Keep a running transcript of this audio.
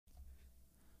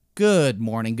Good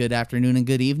morning, good afternoon, and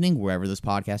good evening, wherever this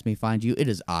podcast may find you. It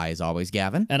is I, as always,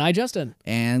 Gavin. And I, Justin.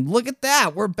 And look at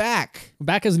that, we're back.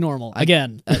 Back as normal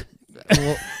again.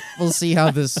 We'll see how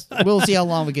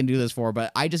long we can do this for.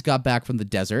 But I just got back from the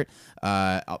desert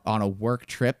on a work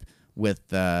trip with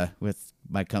the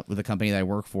company that I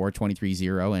work for,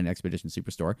 230 and Expedition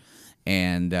Superstore,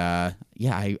 and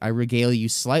I regale you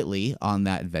slightly on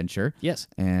that adventure. Yes,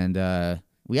 and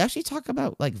we actually talk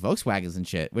about like Volkswagens and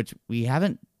shit, which we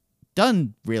haven't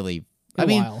done really. I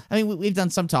mean, we've done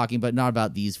some talking, but not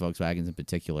about these Volkswagens in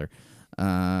particular.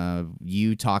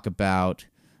 You talk about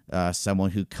someone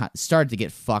who started to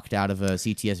get fucked out of a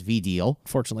CTSV deal.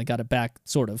 Fortunately, got it back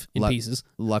sort of in pieces.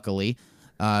 Luckily,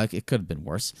 it could have been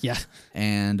worse. Yeah,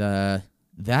 and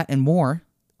that and more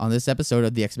on this episode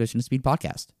of the Expedition to Speed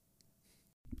podcast.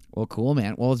 Well, cool,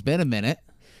 man. Well, it's been a minute.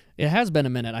 It has been a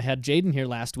minute. I had Jaden here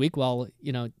last week while,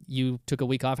 you took a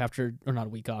week off or not a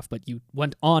week off, but you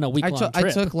went on a week-long trip. I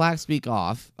took last week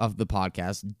off of the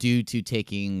podcast due to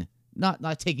taking, not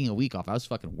taking a week off. I was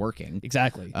fucking working.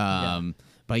 Exactly.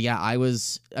 But yeah,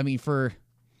 if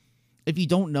you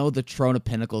don't know the Trona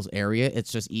Pinnacles area,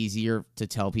 it's just easier to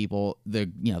tell people the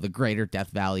greater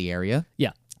Death Valley area.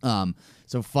 Yeah.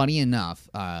 So funny enough,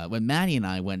 when Maddie and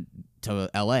I went to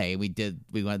LA, we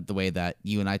went the way that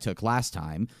you and I took last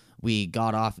time. We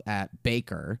got off at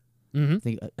Baker.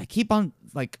 Mm-hmm. I keep on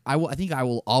I think I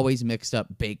will always mix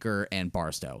up Baker and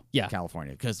Barstow,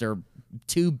 California, because they're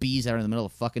two B's that are in the middle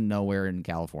of fucking nowhere in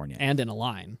California, and in a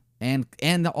line, and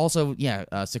also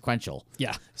sequential.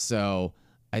 Yeah. So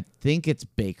I think it's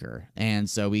Baker, and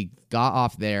so we got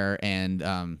off there, and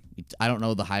I don't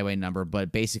know the highway number,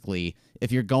 but basically,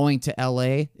 if you're going to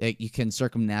LA, you can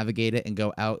circumnavigate it and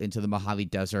go out into the Mojave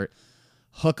Desert,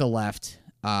 hook a left,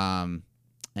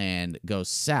 and go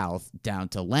south down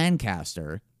to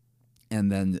Lancaster, and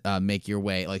then make your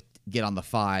way, get on the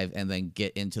 5, and then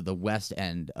get into the west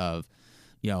end of,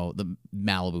 the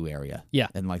Malibu area. Yeah.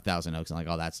 And Thousand Oaks and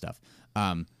all that stuff.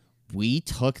 We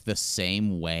took the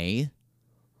same way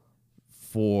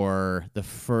for the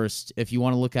first, if you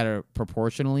want to look at it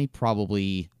proportionally,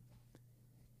 probably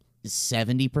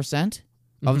 70%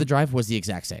 of the drive was the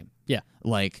exact same. Yeah.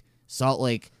 Salt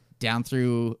Lake down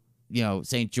through,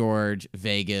 St. George,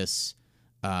 Vegas,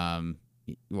 and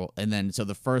then so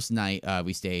the first night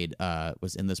we stayed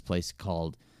was in this place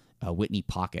called Whitney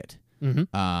Pocket.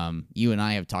 Mm-hmm. You and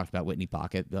I have talked about Whitney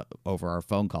Pocket over our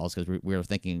phone calls because we were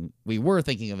thinking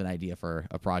of an idea for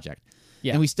a project.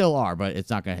 Yeah. And we still are, but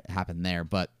it's not going to happen there.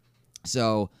 But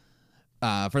so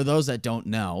for those that don't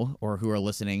know or who are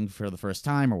listening for the first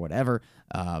time or whatever,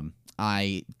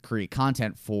 I create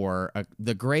content for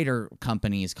the greater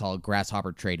companies called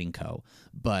Grasshopper Trading Co.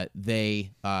 But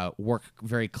they work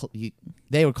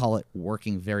they would call it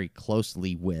working very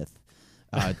closely with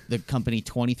the company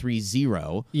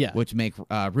 230, which make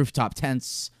rooftop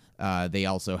tents. They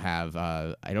also have,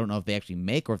 I don't know if they actually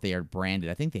make or if they are branded.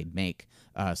 I think they make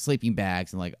sleeping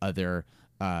bags and other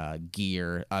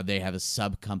gear. They have a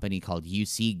sub company called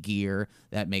UC Gear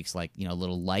that makes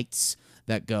little lights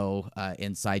that go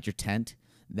inside your tent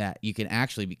that you can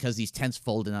actually, because these tents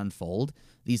fold and unfold,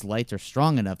 these lights are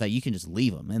strong enough that you can just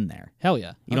leave them in there. Hell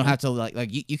yeah. You don't have to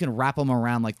you can wrap them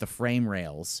around the frame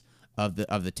rails of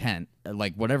the tent,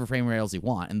 whatever frame rails you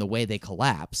want, and the way they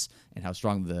collapse and how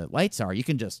strong the lights are, you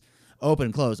can just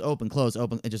open, close,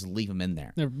 and just leave them in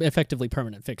there. They're effectively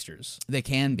permanent fixtures. They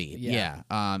can be, yeah.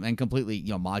 And completely,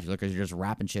 modular because you're just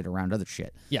wrapping shit around other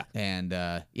shit. Yeah. And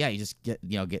you just get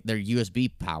they're USB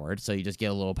powered, so you just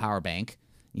get a little power bank,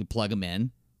 you plug them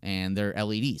in, and they're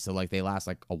LED, so they last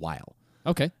a while.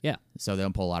 Okay, yeah. So they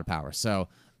don't pull a lot of power. So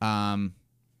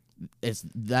it's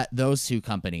those two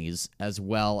companies as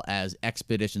well as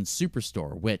Expedition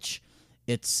Superstore, which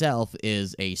itself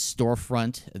is a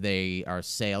storefront. They are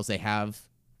sales. They have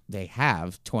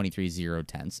 230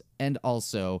 tents, and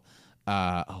also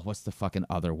what's the fucking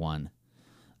other one?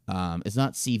 It's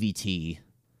not CVT.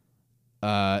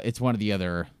 It's one of the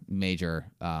other major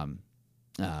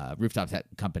rooftop tent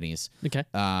companies. Okay.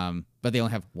 But they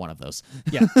only have one of those.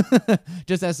 Yeah.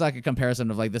 Just as a comparison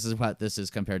of this is what this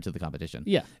is compared to the competition.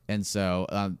 Yeah. And so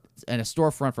and a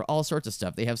storefront for all sorts of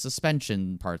stuff. They have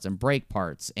suspension parts and brake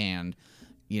parts and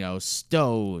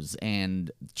stows and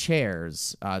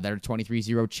chairs that are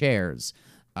 230 chairs.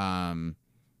 And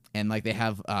they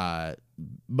have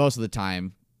most of the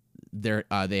time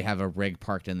they have a rig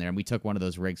parked in there, and we took one of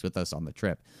those rigs with us on the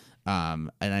trip. And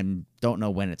I don't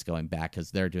know when it's going back because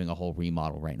they're doing a whole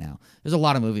remodel right now. There's a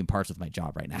lot of moving parts with my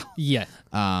job right now. Yeah.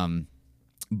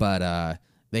 But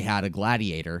they had a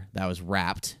Gladiator that was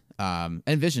wrapped. And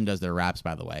Vision does their wraps,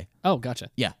 by the way. Oh, gotcha.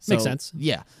 Yeah. Makes sense.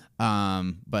 Yeah.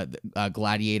 But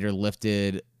Gladiator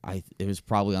lifted, it was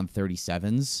probably on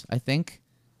 37s, I think.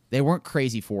 They weren't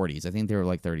crazy 40s. I think they were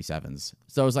like 37s.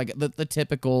 So it was like the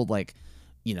typical, like,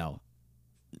 you know,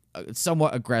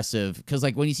 somewhat aggressive. Because,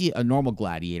 like, when you see a normal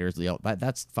Gladiator, you know,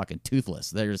 that's fucking toothless.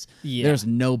 There's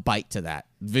no bite to that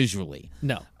visually.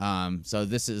 No. So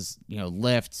this is, you know,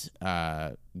 lift,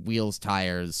 wheels,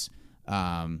 tires,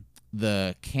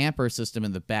 the camper system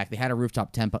in the back. They had a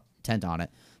rooftop tent on it,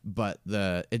 but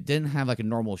it didn't have like a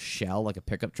normal shell, like a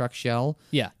pickup truck shell.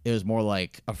 Yeah. It was more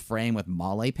like a frame with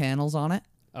Male panels on it.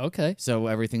 Okay. So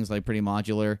everything's like pretty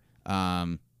modular.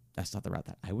 That's not the route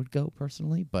that I would go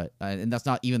personally, but and that's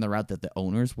not even the route that the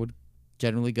owners would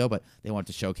generally go, but they wanted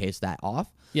to showcase that off.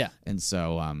 Yeah. And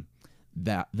so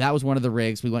that was one of the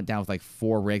rigs. We went down with like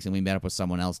 4 rigs, and we met up with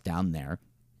someone else down there.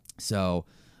 So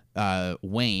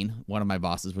Wayne, one of my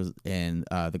bosses, was in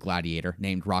the Gladiator,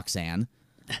 named Roxanne.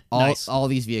 Nice. All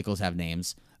these vehicles have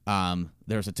names.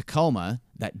 There's a Tacoma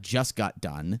that just got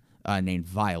done, named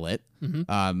Violet.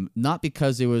 Mm-hmm. Not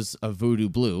because it was a voodoo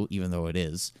blue, even though it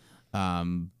is,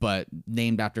 but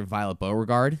named after Violet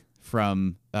Beauregard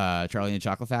from Charlie and the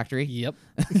Chocolate Factory. Yep.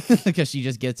 Because she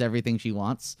just gets everything she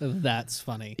wants. That's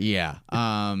funny. Yeah.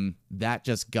 That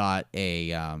just got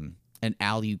an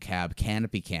Alu-Cab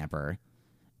canopy camper,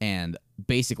 and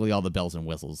basically all the bells and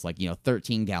whistles, like, you know,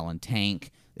 13-gallon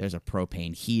tank. There's a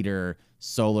propane heater,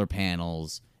 solar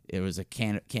panels. It was a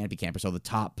canopy camper, so the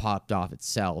top popped off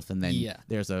itself, and then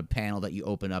there's a panel that you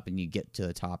open up and you get to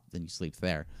the top, then you sleep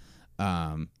there.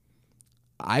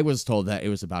 I was told that it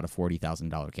was about a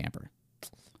 $40,000 camper.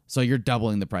 So you're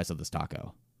doubling the price of this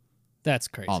taco. That's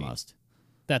crazy. Almost.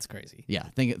 That's crazy. Yeah,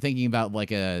 thinking about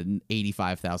like an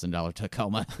 $85,000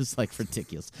 Tacoma is like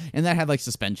ridiculous. And that had like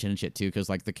suspension and shit too, because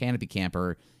like the canopy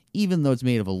camper, even though it's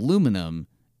made of aluminum,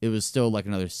 it was still like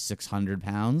another 600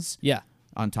 pounds. Yeah.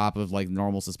 On top of like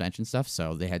normal suspension stuff,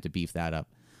 so they had to beef that up.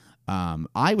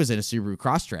 I was in a Subaru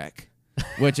Crosstrek,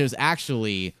 which is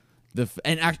actually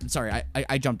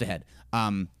I jumped ahead.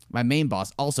 My main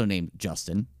boss, also named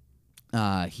Justin,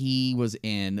 he was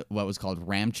in what was called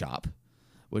Ram Chop,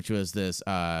 which was this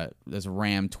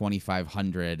Ram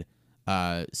 2500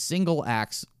 single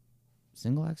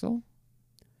axle.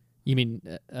 You mean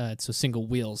so single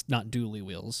wheels, not dually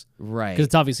wheels, right? Because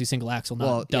it's obviously single axle,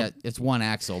 not double. Yeah, it's one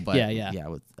axle, but yeah.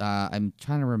 I'm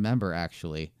trying to remember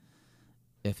actually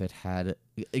if it had,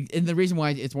 and the reason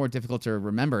why it's more difficult to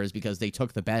remember is because they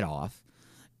took the bed off,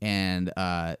 and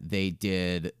they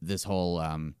did this whole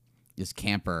this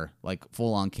camper, like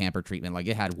full on camper treatment. Like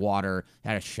it had water,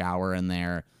 had a shower in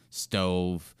there,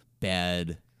 stove,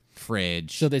 bed,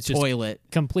 fridge, so that's toilet,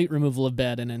 just complete removal of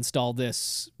bed, and install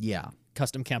this. Yeah.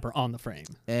 Custom camper on the frame.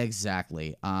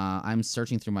 Exactly. I'm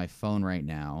searching through my phone right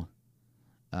now,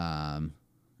 and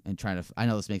trying to. I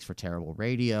know this makes for terrible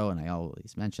radio, and I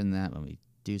always mention that when we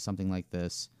do something like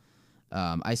this.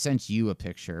 I sent you a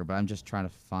picture, but I'm just trying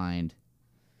to find.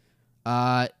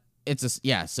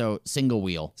 So single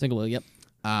wheel. Single wheel. Yep.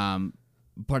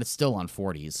 But it's still on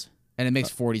 40s, and it makes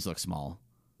 40s look small.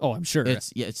 Oh, I'm sure.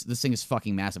 This thing is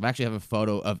fucking massive. I actually have a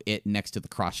photo of it next to the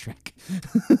Crosstrek.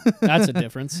 That's a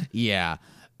difference. Yeah.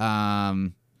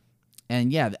 And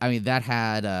yeah, I mean, that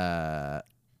had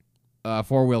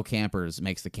 4-wheel campers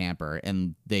makes the camper,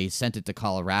 and they sent it to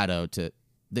Colorado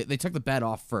they took the bed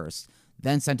off first,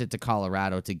 then sent it to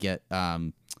Colorado to get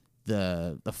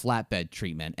the flatbed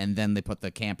treatment, and then they put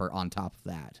the camper on top of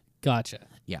that. Gotcha.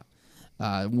 Yeah.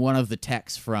 One of the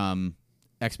techs from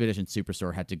Expedition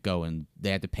Superstore had to go, and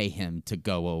they had to pay him to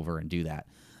go over and do that.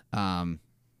 And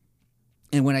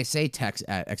when I say techs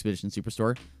at Expedition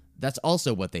Superstore, that's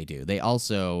also what they do. They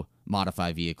also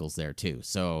modify vehicles there too.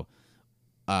 So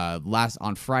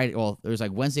on Friday, well, it was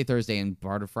like Wednesday, Thursday, and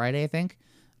part of Friday, I think.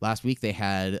 Last week they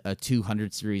had a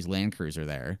 200 series Land Cruiser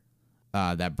there,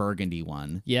 that burgundy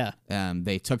one. Yeah.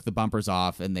 They took the bumpers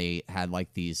off, and they had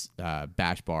like these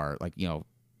bash bar, like, you know,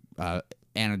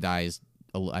 anodized.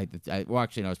 Well,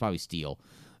 actually, no, it's probably steel.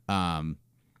 Front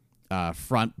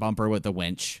bumper with the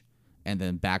winch, and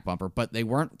then back bumper, but they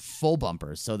weren't full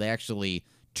bumpers, so they actually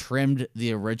trimmed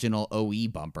the original OE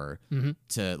bumper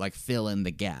to like fill in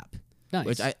the gap. Nice.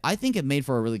 Which I think it made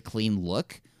for a really clean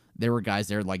look. There were guys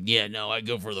there like, yeah, no, I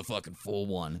go for the fucking full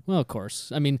one. Well, of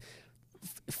course. I mean,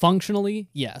 functionally,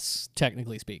 yes,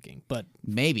 technically speaking, but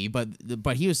maybe, but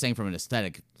he was saying from an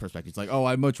aesthetic perspective, it's like, oh,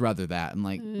 I'd much rather that. And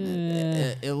like,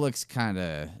 it looks kind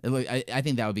of. I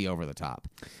think that would be over the top.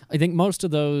 I think most of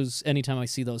those, anytime I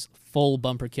see those full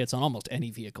bumper kits on almost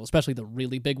any vehicle, especially the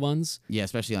really big ones, yeah,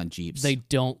 especially on Jeeps, they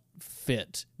don't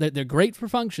fit. They're great for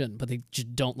function, but they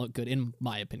just don't look good, in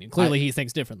my opinion. Clearly, he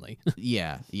thinks differently.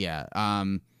 Yeah.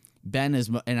 Ben is,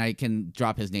 and I can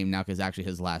drop his name now because actually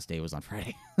his last day was on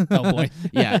Friday. Oh boy.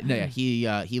 Yeah,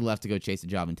 he left to go chase a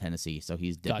job in Tennessee, so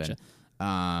he's dipping.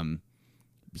 Gotcha.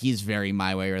 He's very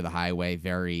my way or the highway,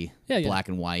 very black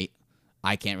and white.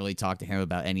 I can't really talk to him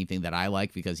about anything that I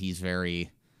like because he's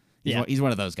very, he's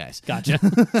one of those guys. Gotcha.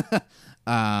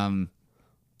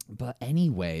 But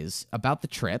anyways, about the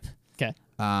trip. Okay.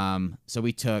 So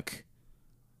we took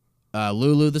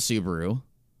Lulu the Subaru,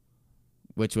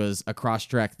 which was a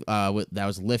cross-track that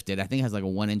was lifted. I think it has like a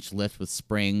 1-inch lift with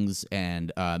springs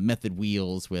and method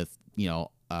wheels with,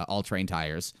 all-terrain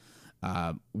tires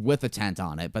with a tent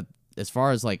on it. But as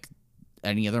far as like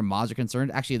any other mods are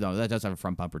concerned, actually, no, that does have a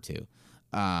front bumper too.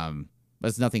 But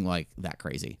it's nothing like that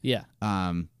crazy. Yeah.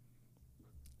 And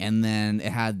then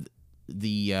it had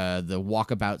the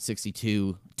Walkabout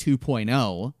 62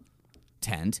 2.0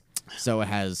 tent. So it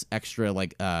has extra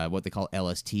like what they call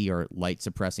LST or light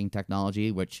suppressing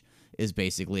technology, which is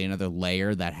basically another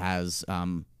layer that has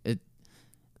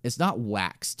it's not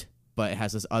waxed, but it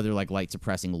has this other like light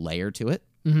suppressing layer to it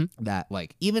that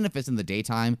like even if it's in the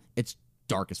daytime, it's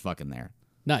dark as fuck in there.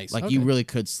 Nice. Like you really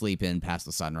could sleep in past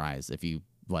the sunrise if you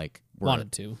like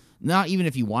wanted to. Not even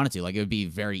if you wanted to. Like it would be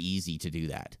very easy to do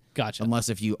that. Gotcha. Unless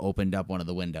if you opened up one of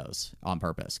the windows on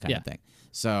purpose, kind of thing.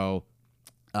 So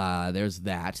there's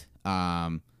that.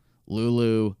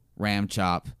 Lulu, Ram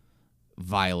Chop,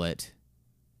 Violet,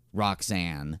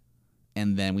 Roxanne,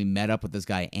 and then we met up with this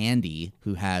guy Andy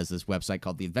who has this website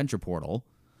called the Adventure Portal.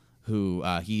 Who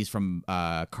he's from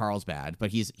Carlsbad, but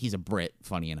he's a Brit,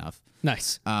 funny enough.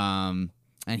 Nice. And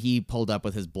he pulled up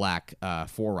with his black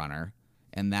 4Runner,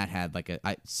 and that had like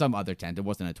some other tent. It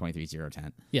wasn't a 23.0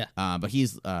 tent. Yeah. But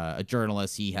he's a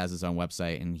journalist. He has his own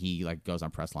website, and he like goes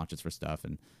on press launches for stuff,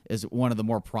 and is one of the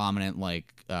more prominent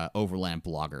like overland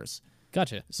bloggers.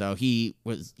 Gotcha. So he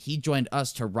joined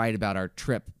us to write about our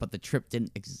trip, but the trip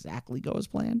didn't exactly go as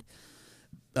planned.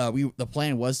 The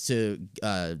plan was to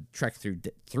trek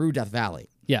through Death Valley.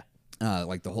 Yeah.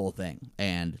 Like the whole thing.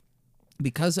 And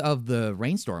because of the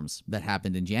rainstorms that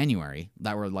happened in January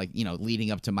that were like,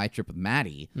 leading up to my trip with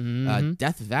Maddie,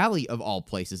 Death Valley of all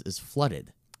places is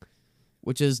flooded,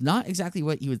 which is not exactly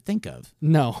what you would think of.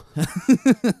 No.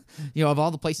 Of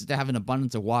all the places to have an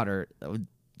abundance of water,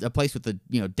 a place with the,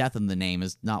 death in the name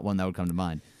is not one that would come to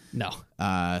mind. No.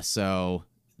 So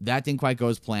that didn't quite go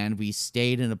as planned. We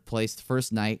stayed in a place the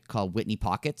first night called Whitney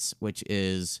Pockets, which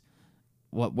is,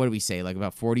 what do we say, like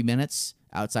about 40 minutes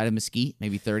outside of Mesquite,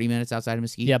 maybe 30 minutes outside of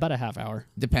Mesquite? Yeah, about a half hour.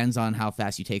 Depends on how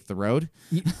fast you take the road.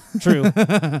 True.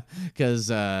 Because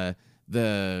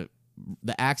the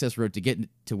access road to get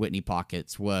to Whitney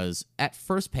Pockets was at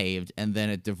first paved, and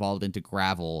then it devolved into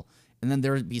gravel. And then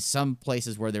there would be some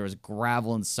places where there was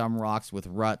gravel and some rocks with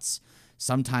ruts,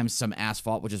 sometimes some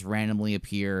asphalt would just randomly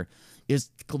appear. It's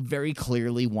very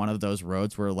clearly one of those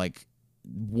roads where, like,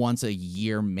 once a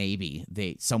year maybe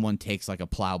someone takes like a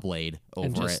plow blade over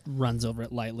and just it, runs over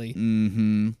it lightly.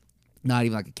 Not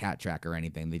even like a cat track or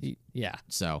anything. Yeah.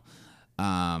 So,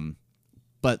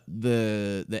 but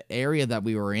the area that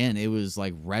we were in, it was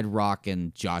like red rock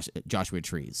and Joshua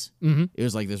trees. It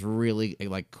was like this really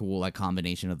like cool like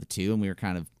combination of the two, and we were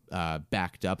kind of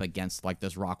backed up against like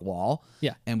this rock wall.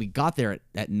 Yeah. And we got there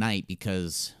at night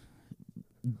because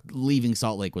leaving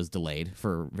Salt Lake was delayed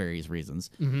for various reasons.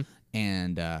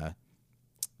 And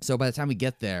so by the time we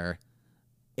get there,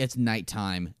 it's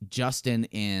nighttime. Justin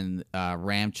in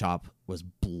Ram Chop was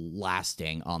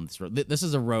blasting on this road. This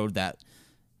is a road that,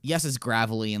 yes, it's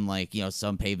gravelly and like,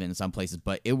 some pavement in some places,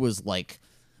 but it was like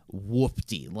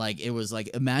whoopty. Like it was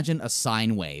like, imagine a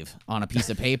sine wave on a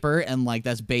piece of paper, and like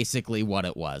that's basically what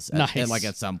it was. Nice.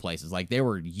 At some places, like they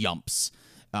were yumps.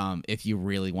 If you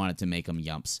really wanted to make them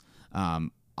yumps.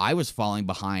 I was falling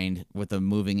behind with a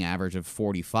moving average of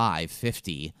 45,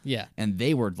 50. Yeah. And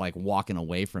they were like walking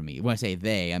away from me. When I say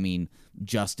they, I mean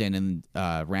Justin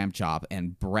and Ram Chop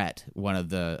and Brett, one of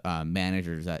the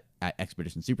managers at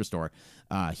Expedition Superstore.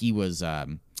 He was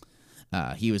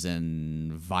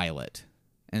in Violet.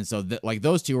 And so like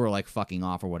those two were like fucking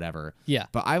off or whatever. Yeah.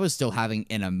 But I was still having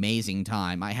an amazing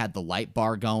time. I had the light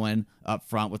bar going up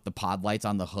front with the pod lights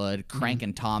on the hood,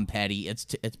 cranking Tom Petty. It's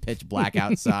pitch black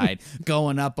outside,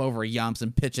 going up over yumps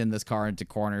and pitching this car into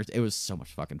corners. It was so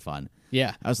much fucking fun.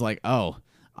 Yeah. I was like, oh,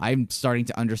 I'm starting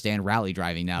to understand rally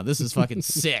driving now. This is fucking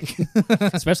sick.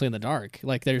 Especially in the dark.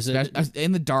 Like there's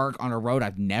in the dark on a road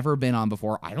I've never been on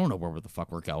before. I don't know where the fuck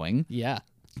we're going. Yeah.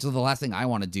 So the last thing I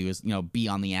want to do is, be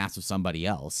on the ass of somebody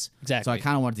else. Exactly. So I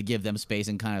kind of wanted to give them space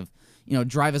and kind of,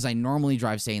 drive as I normally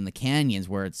drive, say, in the canyons,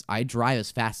 where I drive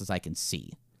as fast as I can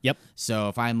see. Yep. So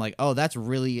if I'm like, oh, that's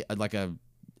really like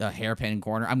a hairpin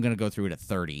corner, I'm going to go through it at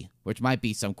 30, which might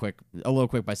be a little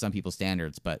quick by some people's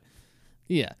standards, but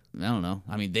yeah, I don't know.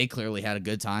 I mean, they clearly had a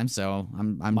good time, so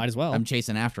I'm might as well. I'm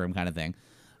chasing after him kind of thing.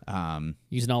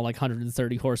 Using all like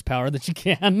 130 horsepower that you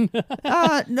can.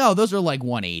 No, those are like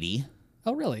 180.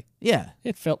 Oh, really? Yeah.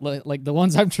 It felt like the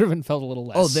ones I've driven felt a little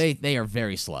less. Oh, they are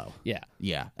very slow. Yeah.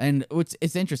 Yeah. And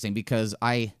it's interesting because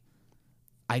I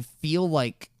feel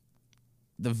like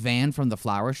the van from the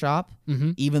flower shop,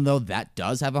 even though that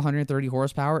does have 130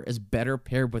 horsepower, is better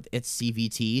paired with its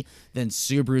CVT than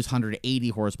Subaru's 180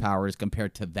 horsepower is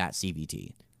compared to that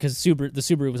CVT. Because the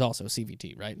Subaru was also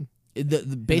CVT, right?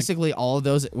 Basically all of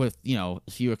those, with a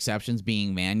few exceptions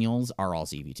being manuals, are all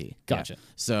CVT. Gotcha. Yeah.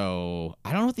 So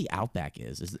I don't know what the Outback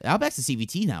is. Outback's a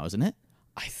CVT now, isn't it?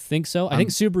 I think so. I think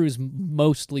Subaru's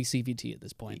mostly CVT at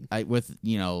this point. With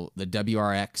the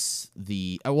WRX,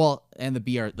 and the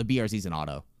BRZ's an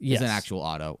auto. Yes. It's an actual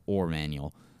auto or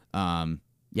manual.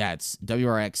 It's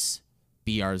WRX,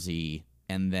 BRZ,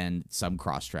 and then some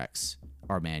Crosstreks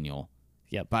are manual.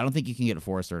 Yep. But I don't think you can get a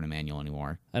Forester in a manual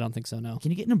anymore. I don't think so, no.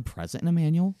 Can you get an Impreza in a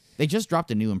manual? They just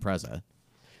dropped a new Impreza.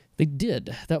 They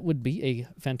did. That would be a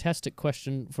fantastic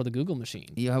question for the Google machine.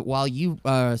 Yeah, while you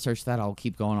search that, I'll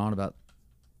keep going on about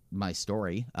my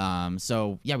story.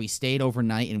 We stayed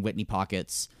overnight in Whitney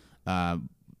Pockets.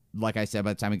 Like I said,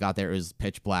 by the time we got there, it was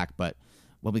pitch black. But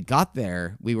when we got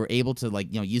there, we were able to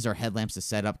use our headlamps to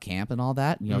set up camp and all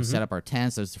that. Set up our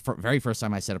tents. It was the very first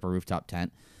time I set up a rooftop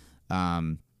tent.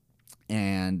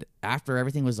 And after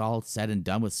everything was all said and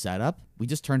done with setup, we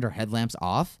just turned our headlamps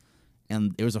off.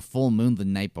 And it was a full moon the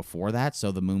night before that,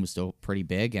 so the moon was still pretty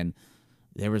big, and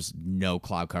there was no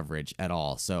cloud coverage at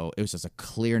all. So it was just a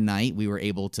clear night. We were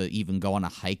able to even go on a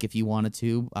hike if you wanted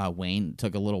to. Wayne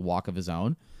took a little walk of his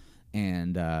own.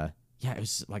 And, it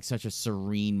was like such a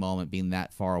serene moment being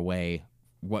that far away,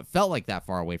 what felt like that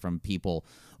far away from people,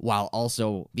 while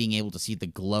also being able to see the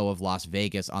glow of Las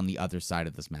Vegas on the other side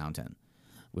of this mountain,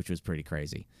 which was pretty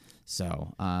crazy.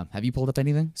 So, have you pulled up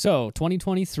anything? So,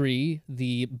 2023,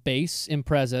 the base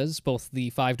Imprezas, both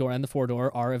the 5-door and the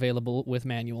 4-door, are available with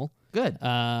manual. Good.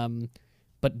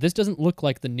 But this doesn't look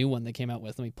like the new one they came out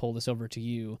with. Let me pull this over to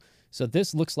you. So,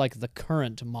 this looks like the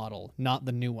current model, not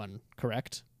the new one,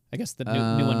 correct? I guess the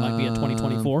new one might be a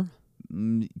 2024.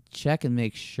 Check and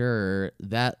make sure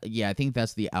that, I think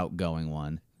that's the outgoing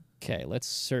one. Okay, let's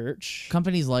search.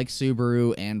 Companies like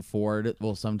Subaru and Ford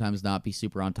will sometimes not be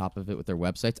super on top of it with their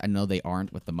websites. I know they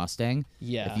aren't with the Mustang.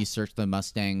 Yeah. If you search the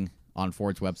Mustang on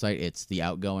Ford's website, it's the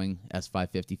outgoing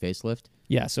S550 facelift.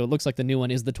 Yeah, so it looks like the new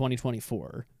one is the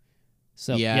 2024.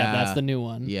 So, yeah that's the new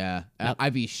one. Yeah.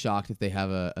 I'd be shocked if they have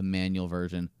a manual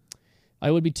version. I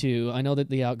would be too. I know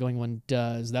that the outgoing one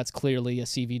does. That's clearly a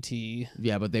CVT.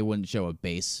 Yeah, but they wouldn't show a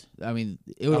base. I mean,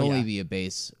 it would only be a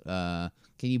base.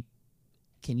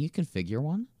 Can you configure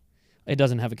one? It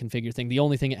doesn't have a configure thing. The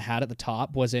only thing it had at the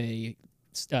top was a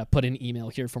put in email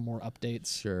here for more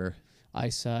updates. Sure.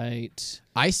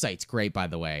 Eyesight's great, by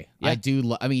the way. Yeah. I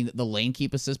do. I mean, the lane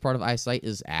keep assist part of Eyesight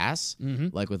is ass.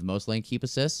 Like with most lane keep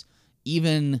assists,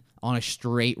 even on a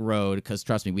straight road. Because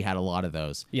trust me, we had a lot of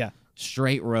those. Yeah.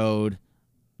 Straight road,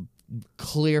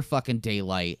 clear fucking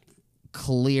daylight,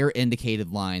 clear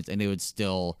indicated lines, and it would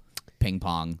still ping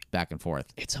pong back and forth.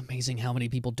 It's amazing how many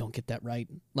people don't get that right.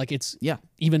 Like it's yeah,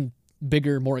 even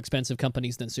bigger, more expensive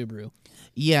companies than Subaru.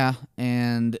 Yeah,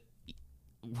 and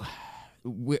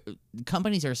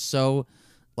companies are so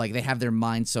like they have their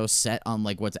mind so set on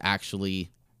like what's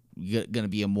actually going to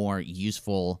be a more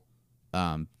useful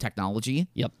technology.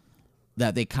 Yep.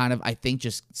 That they kind of I think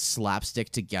just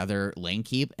slapstick together lane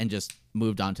keep and just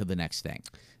moved on to the next thing.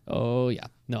 Oh yeah,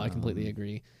 no, I completely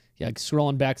agree. Yeah,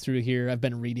 scrolling back through here, I've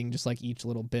been reading just like each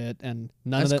little bit, and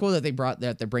that's cool that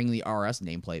they're bringing the RS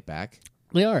nameplate back.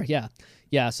 They are,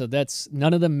 yeah. So that's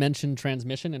none of them mention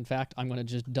transmission. In fact, I'm going to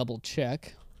just double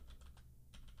check.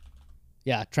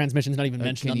 Yeah, transmission's not even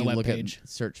mentioned on the webpage.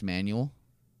 Search manual.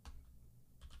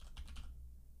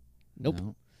 Nope.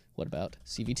 No. What about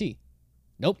CVT?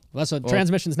 Nope. So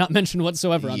transmission's not mentioned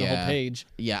whatsoever on the whole page.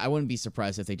 Yeah, I wouldn't be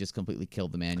surprised if they just completely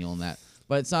killed the manual in that.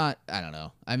 But it's not. I don't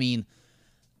know. I mean,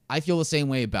 I feel the same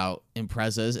way about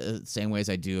Imprezas, same way as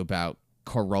I do about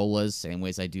Corollas, same way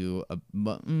as I do.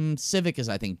 Civic is,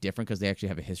 I think, different because they actually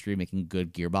have a history of making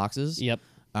good gearboxes. Yep.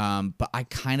 But I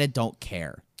kind of don't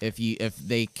care if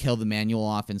they kill the manual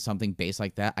off in something based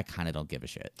like that. I kind of don't give a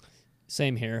shit.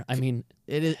 Same here. I mean,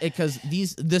 it is because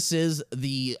this is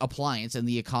the appliance and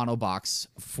the econo box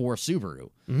for Subaru,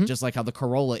 just like how the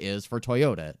Corolla is for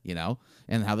Toyota,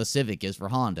 and how the Civic is for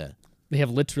Honda. They have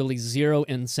literally zero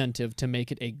incentive to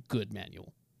make it a good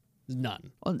manual.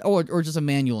 None. Or just a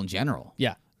manual in general.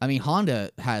 Yeah. I mean,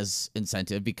 Honda has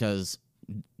incentive because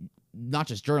not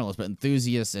just journalists, but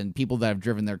enthusiasts and people that have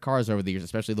driven their cars over the years,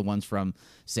 especially the ones from,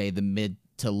 say, the mid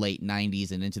to late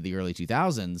 90s and into the early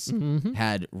 2000s,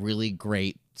 had really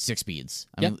great 6-speeds.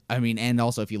 I mean, and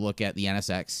also if you look at the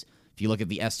NSX, if you look at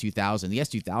the S2000, the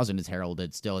S2000 is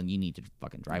heralded still, and you need to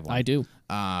fucking drive one. I do.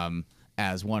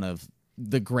 As one of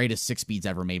the greatest 6-speeds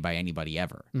ever made by anybody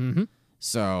ever.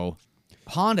 So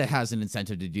Honda has an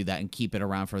incentive to do that and keep it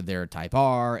around for their Type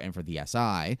R and for the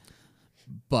SI.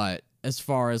 But as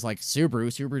far as like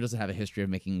Subaru doesn't have a history of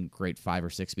making great 5 or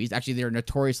 6 speeds. Actually, they're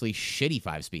notoriously shitty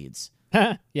 5 speeds.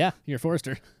 Yeah, your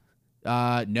Forester.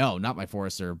 No, not my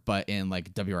Forester, but in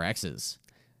like WRXs.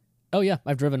 Oh yeah,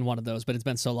 I've driven one of those, but it's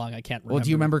been so long I can't remember. Well, do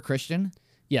you remember Christian?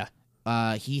 Yeah.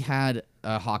 He had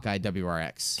a Hawkeye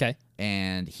WRX. Okay.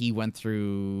 And he went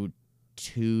through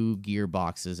 2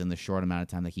 gearboxes in the short amount of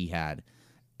time that he had.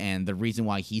 And the reason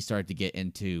why he started to get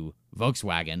into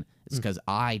Volkswagen is because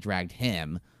I dragged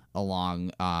him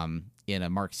along in a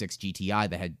Mk6 GTI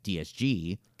that had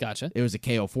DSG. Gotcha. It was a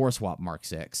KO4 swap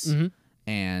Mk6.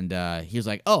 And he was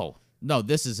like, oh, no,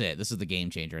 this is it. This is the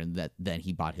game changer. And then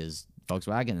he bought his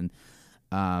Volkswagen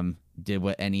and did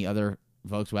what any other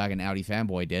Volkswagen Audi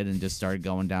fanboy did and just started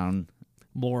going down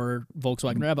more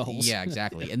Volkswagen rabbit holes. Yeah,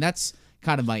 exactly. And that's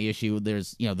kind of my issue.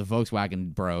 There's, the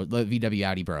Volkswagen bros, the VW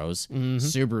Audi bros,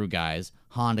 Subaru guys,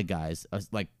 Honda guys,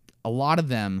 like a lot of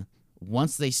them,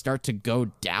 once they start to go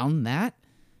down that,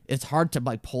 it's hard to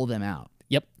like pull them out.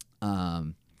 Yep.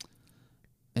 And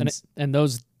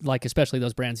those, like especially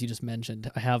those brands you just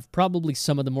mentioned, have probably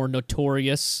some of the more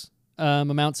notorious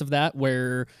amounts of that,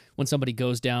 where when somebody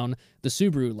goes down the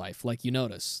Subaru life, like you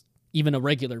notice, even a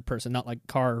regular person, not like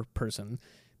car person,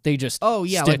 they just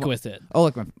stick with it. Oh,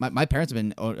 look, my parents have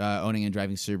been owning and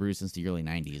driving Subaru since the early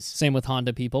 90s. Same with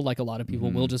Honda people. Like a lot of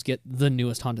people will just get the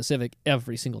newest Honda Civic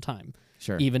every single time.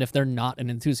 Sure. Even if they're not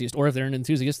an enthusiast. Or if they're an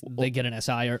enthusiast, they get an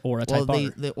SI or a Type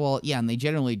R. And they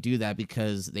generally do that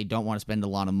because they don't want to spend a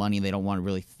lot of money. They don't want to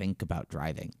really think about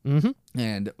driving.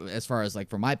 And as far as like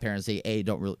for my parents, they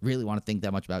don't really want to think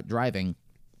that much about driving,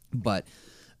 but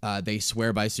they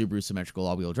swear by Subaru symmetrical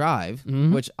all-wheel drive,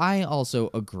 which I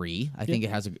also agree. I think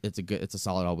it's a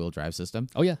solid all-wheel drive system.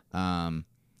 Oh yeah.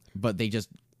 But they just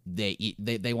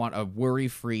they want a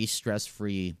worry-free,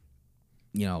 stress-free,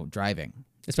 driving,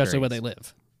 especially where they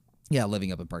live. Yeah,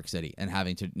 living up in Park City and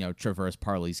having to traverse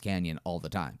Parley's Canyon all the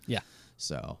time. Yeah.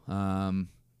 So,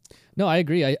 no, I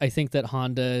agree. I think that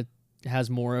Honda has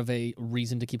more of a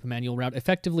reason to keep a manual route.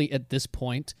 Effectively, at this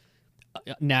point,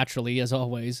 naturally, as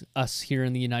always, us here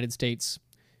in the United States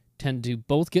tend to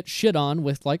both get shit on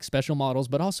with like special models,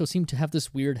 but also seem to have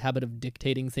this weird habit of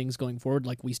dictating things going forward.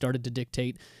 Like we started to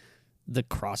dictate the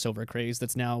crossover craze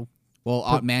that's now...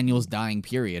 Well, manuals dying,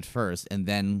 period, first, and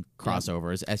then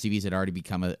crossovers. Yep. SUVs had already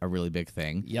become a really big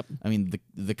thing. Yep. I mean,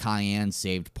 the Cayenne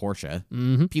saved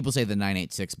Porsche. People say the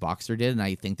 986 Boxster did, and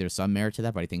I think there's some merit to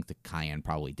that, but I think the Cayenne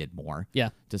probably did more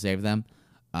to save them.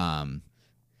 And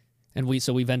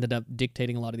we've ended up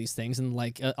dictating a lot of these things, and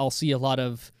like I'll see a lot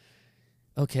of,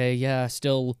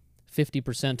 still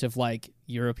 50% of like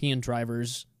European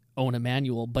drivers own a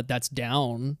manual, but that's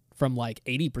down from like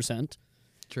 80%.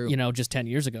 True. Just 10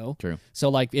 years ago. True. So,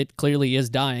 like, it clearly is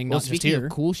dying, not just here. Speaking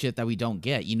of cool shit that we don't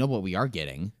get, you know what we are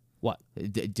getting? What?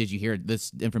 Did you hear?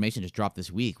 This information just dropped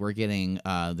this week. We're getting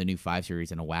the new 5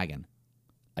 Series in a wagon.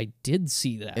 I did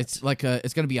see that. It's like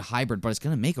it's going to be a hybrid, but it's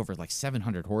going to make over like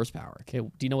 700 horsepower. Okay,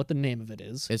 do you know what the name of it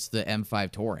is? It's the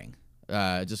M5 Touring.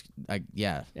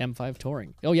 M5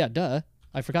 Touring. Oh, yeah, duh.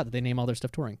 I forgot that they name all their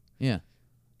stuff Touring. Yeah.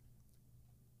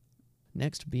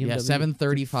 Next, BMW. Yeah,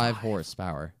 735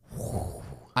 horsepower.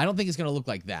 I don't think it's going to look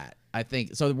like that. I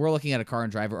think so. We're looking at a Car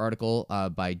and Driver article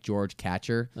by George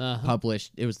Katcher,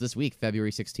 published. It was this week,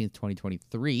 February 16th,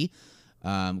 2023.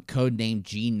 Codenamed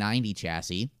G90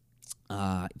 chassis.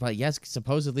 But yes,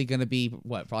 supposedly going to be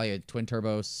probably a twin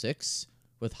turbo 6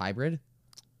 with hybrid.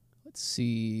 Let's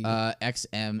see.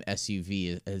 XM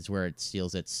SUV is where it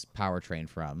steals its powertrain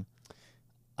from.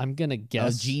 I'm gonna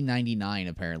guess G99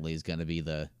 apparently is going to be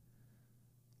the.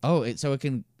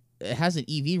 It has an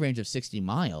EV range of 60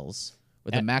 miles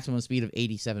with a maximum speed of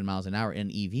 87 miles an hour in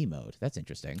EV mode. That's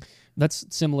interesting. That's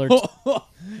similar to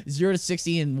 0 to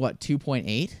 60 in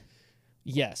 2.8?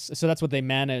 Yes. So that's what they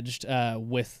managed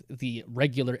with the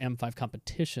regular M5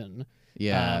 competition.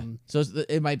 Yeah. So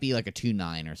it might be like a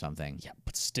 2.9 or something. Yeah,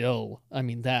 but still, I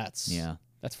mean, that's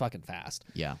fucking fast.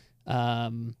 Yeah.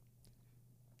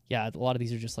 Yeah, a lot of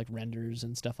these are just like renders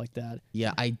and stuff like that.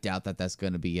 Yeah, I doubt that that's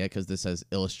going to be it because this says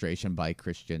illustration by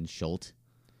Christian Schultz,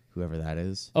 whoever that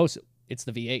is. Oh, so it's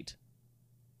the V8.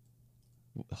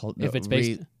 If it's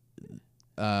based...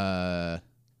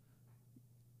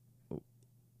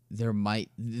 There might.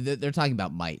 They're talking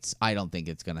about mites. I don't think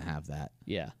it's gonna have that.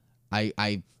 Yeah.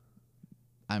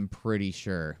 I'm pretty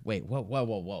sure. Wait.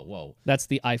 Whoa. That's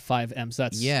the i5M. So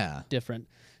that's different.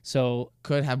 So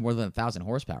could have more than 1,000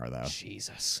 horsepower though.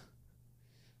 Jesus.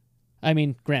 I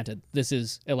mean, granted, this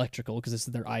is electrical because this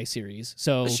is their i series.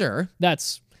 So sure,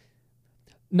 that's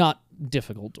not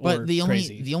difficult or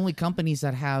crazy. The only companies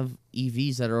that have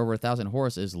EVs that are over 1,000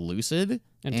 horse is Lucid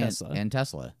and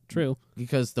Tesla. True,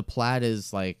 because the Plaid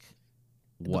is like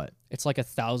what? It's like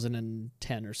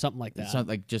 1,010 or something like that. It's not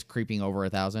like just creeping over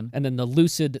 1,000. And then the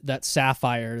Lucid, that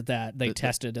Sapphire that they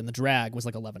tested, and the drag was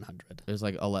like 1,100. It was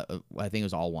like I think it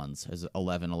was all ones. It was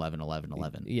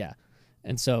 11. Yeah,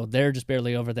 and so they're just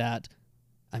barely over that.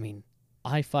 I mean,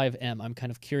 i5M. I'm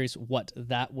kind of curious what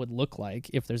that would look like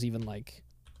if there's even like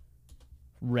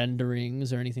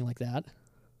renderings or anything like that.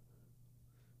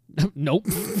 Nope.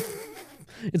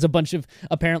 It's a bunch of,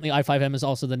 apparently i5M is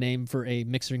also the name for a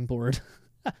mixing board.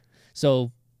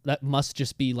 So that must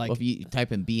just be like, well, if you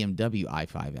type in BMW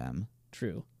i5M.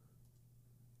 True.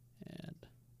 And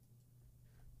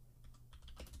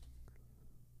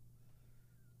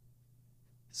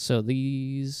so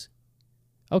these,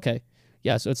 okay.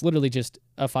 Yeah, so it's literally just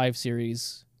a 5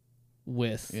 Series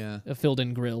with a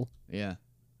filled-in grille. Yeah.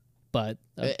 But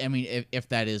I mean, if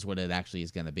that is what it actually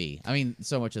is going to be. I mean,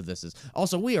 so much of this is...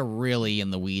 Also, we are really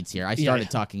in the weeds here. I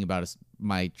started talking about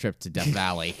my trip to Death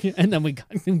Valley. And then we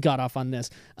got off on this.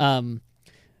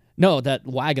 No, that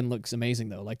wagon looks amazing,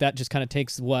 though. Like, that just kind of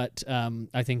takes what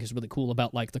I think is really cool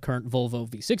about, like, the current Volvo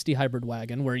V60 hybrid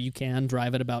wagon, where you can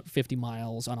drive at about 50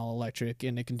 miles on all electric,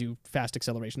 and it can do fast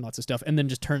acceleration, lots of stuff, and then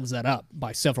just turns that up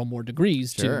by several more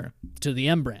degrees to the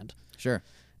M brand. Sure.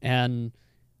 And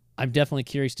I'm definitely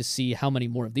curious to see how many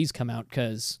more of these come out,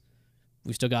 because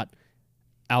we've still got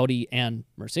Audi and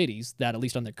Mercedes that, at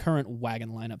least on their current wagon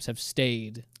lineups, have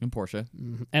stayed. And Porsche.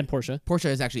 And Porsche. Porsche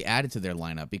has actually added to their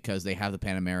lineup because they have the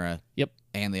Panamera. Yep.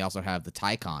 And they also have the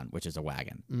Taycan, which is a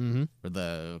wagon. Mm-hmm. Or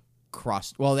the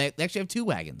Cross. Well, they actually have 2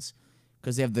 wagons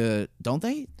because they have the... Don't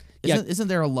they? Isn't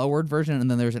there a lowered version and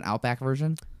then there's an Outback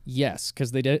version? Yes,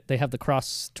 because they have the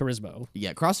Cross Turismo.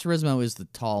 Yeah, Cross Turismo is the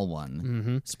tall one.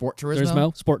 Mm-hmm. Sport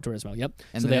Turismo? Sport Turismo, yep.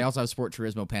 And so then they also have Sport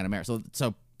Turismo Panamera.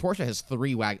 So Porsche has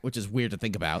 3 wagons, which is weird to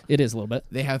think about. It is a little bit.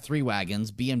 They have 3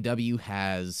 wagons. BMW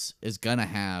is going to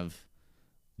have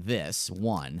this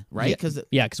one, right? Because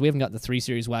we haven't got the 3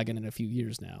 Series wagon in a few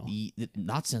years now.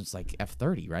 Not since like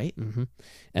F30, right? Mm-hmm.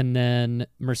 And then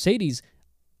Mercedes,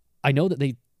 I know that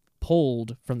they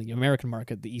pulled from the American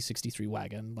market the E63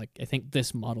 wagon. Like, I think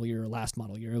this model year or last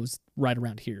model year, it was right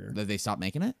around here. Did they stop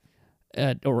making it?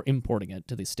 Or importing it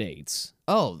to the States.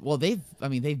 Oh, well, they've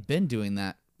been doing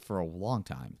that for a long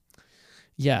time.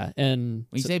 Yeah, and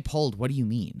when you say pulled, what do you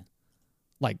mean?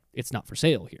 Like, it's not for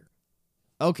sale here.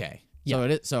 Okay. Yeah. So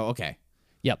it is. So okay.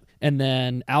 Yep. And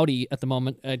then Audi at the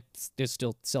moment is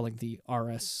still selling the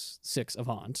RS6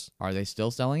 Avant. Are they still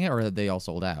selling it, or are they all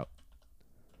sold out?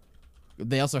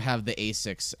 They also have the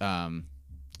A6 Allroad.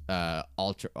 I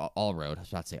was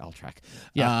about to say Alltrack.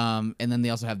 Yeah. And then they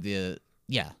also have the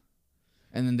And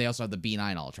then they also have the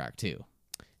B9 Alltrack too.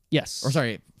 Yes. Or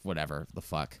sorry, whatever the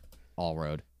fuck.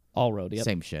 Allroad. Allroad, yep.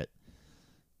 Same shit.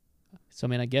 So I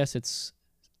mean, I guess it's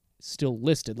still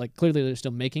listed. Like, clearly they're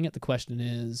still making it. The question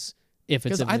is if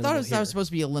it's available. Because I thought that was supposed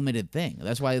to be a limited thing.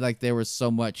 That's why like there was so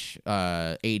much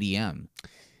ADM.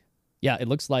 Yeah, it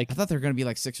looks like... I thought there were going to be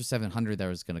like 600 or 700 that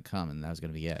was going to come, and that was going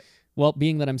to be it. Well,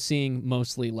 being that I'm seeing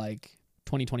mostly like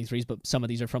 2023s, but some of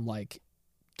these are from like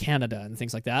Canada and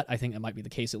things like that, I think that might be the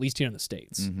case, at least here in the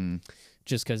States. Mm-hmm.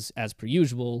 Just because, as per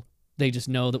usual, they just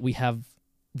know that we have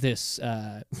this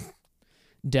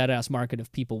dead-ass market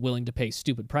of people willing to pay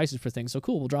stupid prices for things. So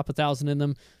cool, we'll drop 1,000 in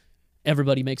them.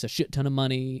 Everybody makes a shit ton of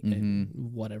money, and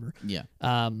whatever. Yeah.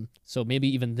 So maybe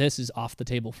even this is off the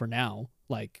table for now.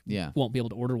 Like, won't be able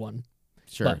to order one.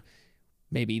 Sure. But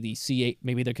maybe the C8,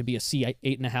 maybe there could be a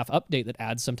C8.5 update that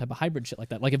adds some type of hybrid shit like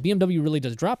that. Like, if BMW really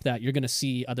does drop that, you're going to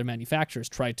see other manufacturers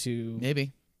try to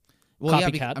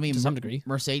copycat to some degree.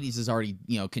 Mercedes is already,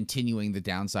 continuing the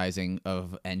downsizing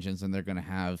of engines, and they're going to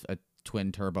have a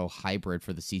twin turbo hybrid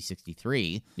for the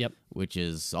C63. Yep. Which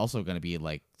is also going to be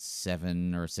like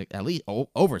 7 or 6, at least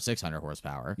over 600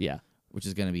 horsepower. Yeah. Which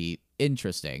is going to be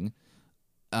interesting.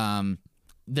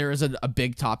 There is a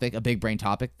big topic, a big brain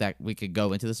topic that we could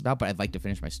go into this about, but I'd like to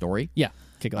finish my story. Yeah.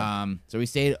 Okay, go ahead. So we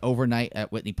stayed overnight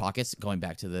at Whitney Pockets, going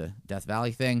back to the Death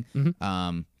Valley thing.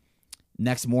 Mm-hmm.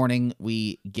 Next morning,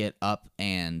 we get up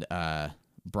and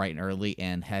bright and early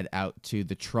and head out to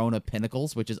the Trona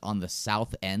Pinnacles, which is on the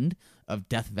south end of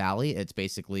Death Valley. It's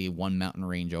basically one mountain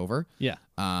range over. Yeah.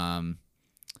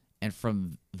 And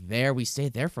from there, we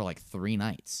stayed there for like 3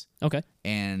 nights. Okay.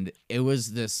 And it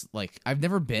was this like I've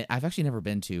actually never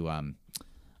been to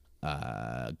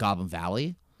Goblin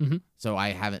Valley. Mm-hmm. So I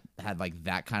haven't had like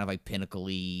that kind of like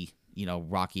pinnacle-y,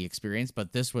 rocky experience.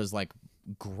 But this was like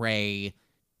gray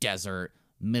desert,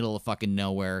 middle of fucking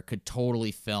nowhere. Could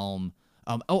totally film.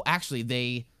 Actually,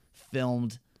 they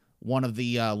filmed one of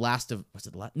the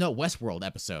Westworld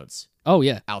episodes. Oh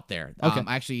yeah, out there. Okay.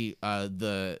 Actually,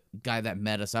 the guy that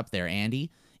met us up there,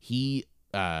 Andy, he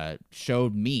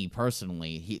showed me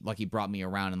personally. He brought me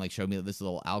around and like showed me this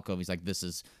little alcove. He's like, this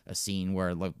is a scene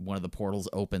where like one of the portals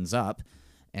opens up,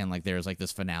 and like there's like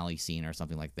this finale scene or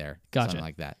something like there, Gotcha. something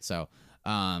like that. So,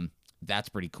 that's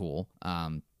pretty cool.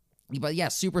 But yeah,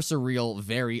 super surreal,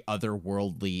 very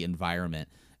otherworldly environment.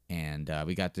 And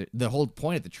we got the whole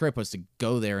point of the trip was to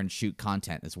go there and shoot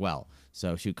content as well.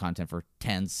 So shoot content for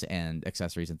tents and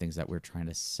accessories and things that we're trying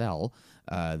to sell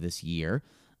this year.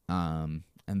 And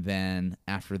then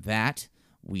after that,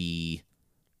 we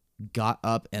got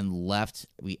up and left.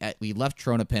 We left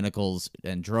Trona Pinnacles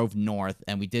and drove north.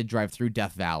 And we did drive through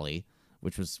Death Valley,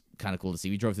 which was kind of cool to see.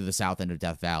 We drove through the south end of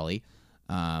Death Valley.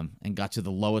 And got to the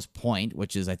lowest point,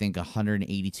 which is, I think,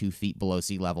 182 feet below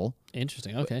sea level.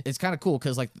 Interesting. Okay. It's kind of cool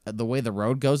because, like, the way the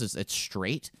road goes is it's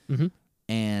straight,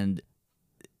 and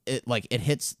it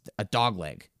hits a dog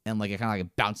leg, and like it kind of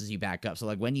like bounces you back up. So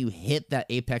like when you hit that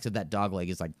apex of that dog leg,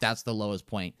 is like that's the lowest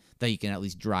point that you can at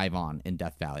least drive on in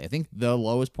Death Valley. I think the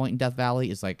lowest point in Death Valley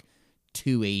is like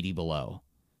 280 below,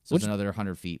 so it's another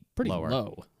 100 feet pretty lower.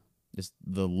 Low. It's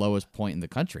the lowest point in the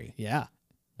country. Yeah.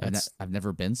 I've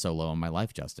never been so low in my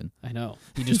life, Justin. I know.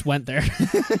 You just went there.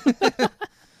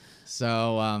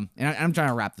 So, and I'm trying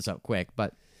to wrap this up quick,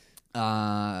 but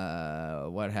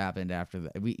what happened after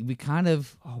that? We kind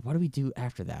of, what do we do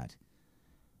after that?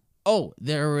 Oh,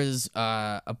 there was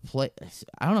a place.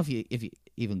 I don't know if you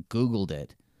even Googled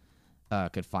it,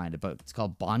 could find it, but it's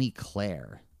called Bonnie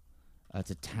Claire.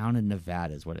 It's a town in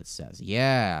Nevada, is what it says.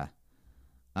 Yeah.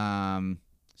 So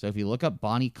if you look up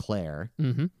Bonnie Claire,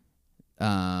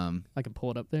 I can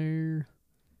pull it up there.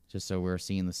 Just so we're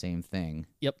seeing the same thing.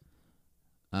 Yep.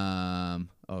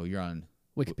 Oh, you're on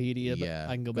Wikipedia, yeah.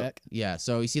 but I can go back. Yeah,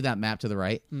 so you see that map to the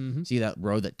right? Mm-hmm. See that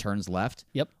road that turns left?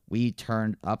 Yep. We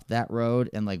turned up that road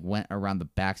and like went around the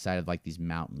backside of like these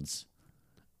mountains.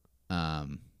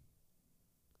 And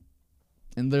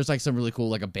there's like some really cool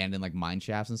like abandoned like mine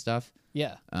shafts and stuff.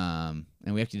 Yeah. And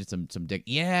we actually did some dig.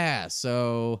 Yeah,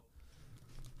 so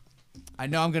I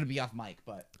know I'm gonna be off mic,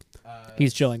 but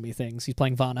he's showing me things. He's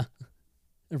playing Vanna.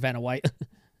 Or Vanna White.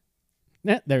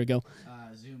 There we go.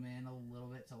 Zoom in a little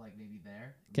bit to like maybe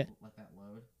there. Okay. Let that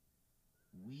load.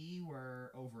 We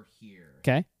were over here.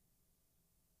 Okay.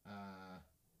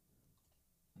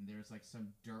 And there's like some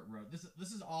dirt road.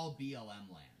 This is all BLM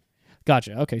land.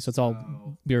 Gotcha. Okay, so it's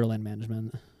all Bureau of Land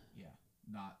Management. Yeah,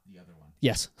 not the other one.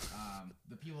 Yes.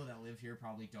 The people that live here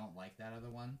probably don't like that other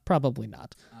one. Probably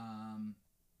not.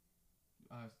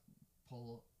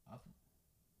 Pull up.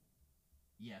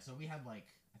 Yeah, so we had like,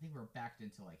 I think we were backed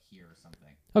into like here or something.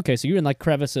 Okay, so you're in like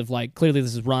crevice of like, clearly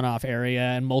this is runoff area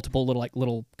and multiple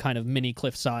little kind of mini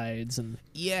cliff sides and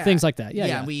things like that.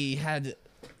 Yeah. We had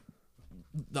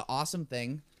the awesome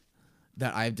thing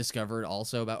that I've discovered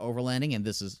also about overlanding, and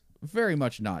this is very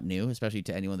much not new, especially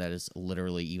to anyone that has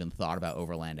literally even thought about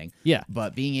overlanding. Yeah.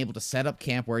 But being able to set up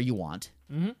camp where you want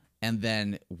and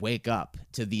then wake up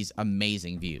to these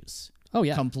amazing views. Oh,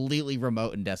 yeah. Completely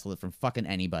remote and desolate from fucking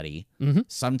anybody.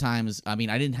 Sometimes, I mean,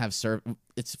 I didn't have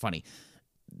It's funny.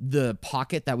 The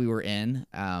pocket that we were in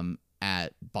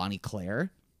at Bonnie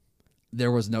Claire,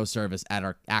 there was no service at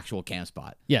our actual camp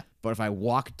spot. Yeah. But if I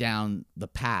walked down the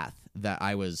path that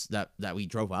that we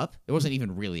drove up, it wasn't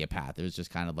even really a path. It was just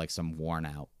kind of like some worn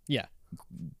out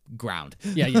ground.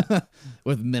 Yeah.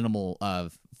 With minimal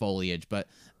foliage. But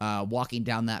walking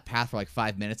down that path for like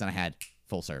 5 minutes and I had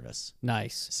full service.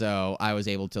 Nice. So I was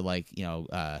able to like,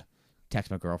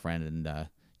 text my girlfriend and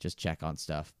just check on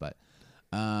stuff. But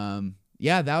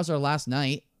yeah, that was our last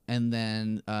night. And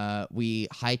then we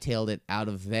hightailed it out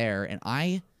of there. And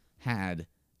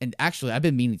and actually I've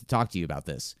been meaning to talk to you about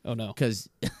this. Oh no. Because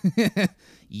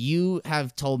you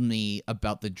have told me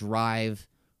about the drive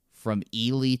from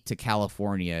Ely to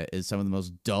California is some of the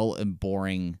most dull and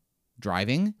boring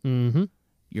driving.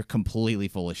 You're completely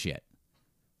full of shit.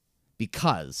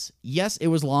 Because, yes, it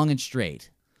was long and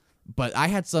straight, but I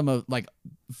had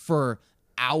for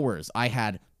hours, I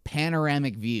had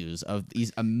panoramic views of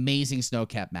these amazing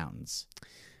snow-capped mountains.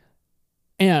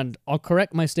 And I'll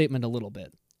correct my statement a little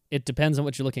bit. It depends on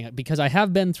what you're looking at, because I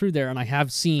have been through there and I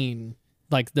have seen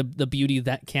like the beauty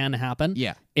that can happen.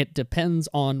 Yeah. It depends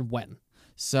on when.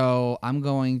 So I'm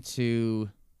going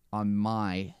to, on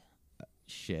my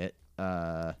shit,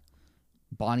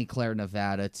 Bonnie Claire,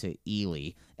 Nevada to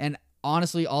Ely. And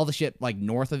honestly, all the shit like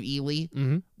north of Ely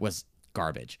was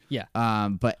garbage. Yeah.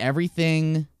 But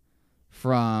everything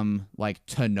from like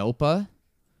Tonopah.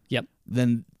 Yep.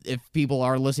 Then if people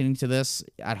are listening to this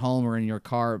at home or in your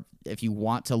car, if you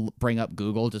want to bring up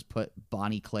Google, just put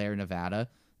Bonnie Claire, Nevada.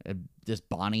 Just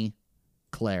Bonnie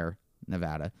Claire,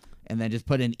 Nevada. And then just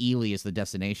put in Ely as the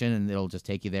destination, and it'll just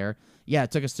take you there. Yeah,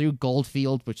 it took us through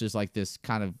Goldfield, which is like this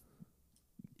kind of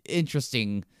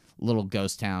interesting little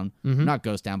ghost town. Not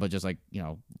ghost town, but just like,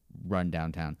 run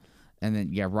downtown. And then,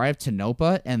 yeah, right up to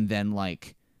Tonopah, and then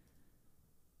like,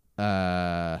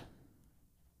 yeah,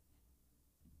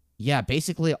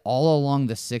 basically all along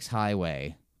the 6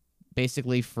 highway,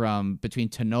 basically from between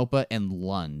Tonopah and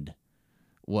Lund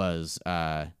was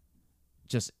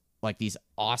just like these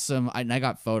awesome, and I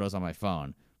got photos on my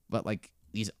phone, but like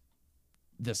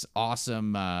this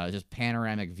awesome just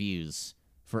panoramic views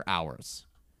for hours.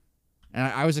 And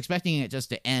I was expecting it just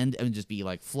to end and just be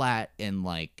like flat and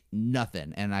like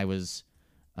nothing. And I was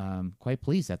quite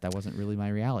pleased that wasn't really my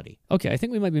reality. Okay, I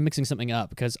think we might be mixing something up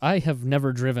because I have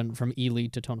never driven from Ely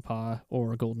to Tonopah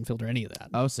or Goldenfield or any of that.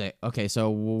 Oh, okay.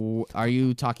 So are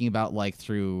you talking about like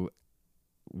through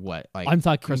what? Like I'm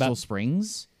talking Crystal about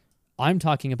Springs? I'm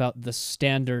talking about the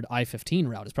standard I-15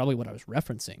 route is probably what I was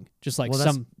referencing. Just like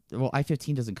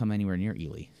I-15 doesn't come anywhere near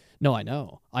Ely. No, I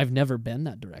know. I've never been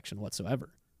that direction whatsoever.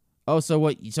 Oh, so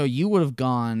you would have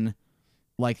gone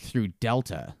like through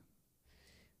Delta.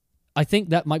 I think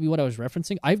that might be what I was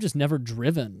referencing. I've just never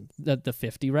driven the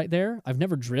 50 right there. I've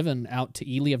never driven out to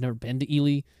Ely. I've never been to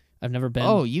Ely. I've never been.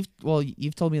 Oh, you've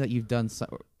told me that you've done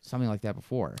something like that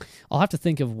before. I'll have to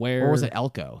think of where. Or was it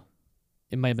Elko?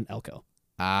 It might have been Elko.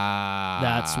 Ah,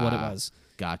 that's what it was.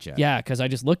 Gotcha. Yeah, because I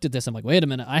just looked at this. I'm like, wait a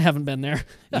minute, I haven't been there.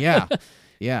 Yeah.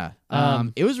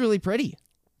 It was really pretty.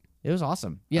 It was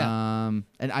awesome. Yeah.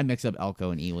 And I mix up Elko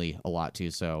and Ely a lot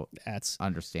too, so that's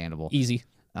understandable. Easy.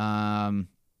 Yeah,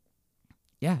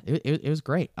 it was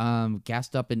great.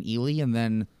 Gassed up in Ely and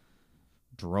then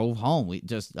drove home. We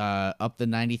just up the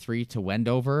 93 to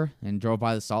Wendover and drove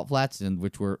by the salt flats,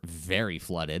 which were very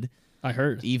flooded. I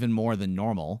heard. Even more than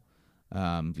normal.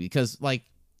 Because like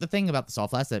the thing about the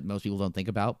salt flats that most people don't think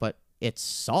about, but it's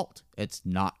salt. It's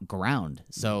not ground.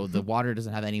 So the water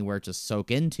doesn't have anywhere to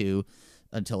soak into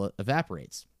until it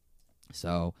evaporates.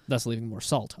 So thus leaving more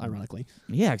salt, ironically.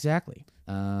 Yeah, exactly.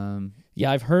 Yeah,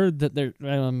 I've heard that there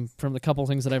from the couple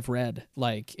things that I've read,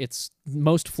 like it's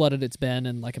most flooded it's been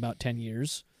in like about 10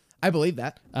 years. I believe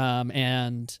that.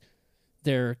 And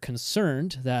they're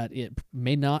concerned that it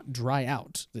may not dry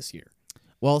out this year.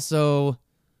 Well, so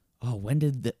when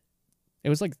did it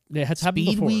was like it had happened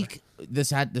Speed before. Week? This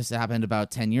happened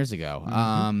about 10 years ago.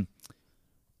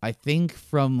 I think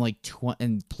from like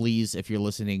and please, if you're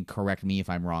listening, correct me if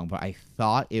I'm wrong, but I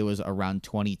thought it was around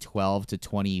 2012 to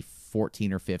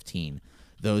 2014 or 15.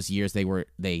 Those years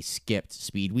they skipped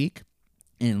Speed Week,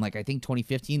 and like I think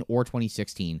 2015 or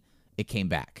 2016 it came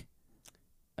back.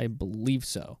 I believe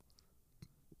so.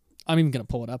 I'm even gonna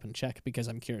pull it up and check because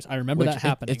I'm curious. I remember that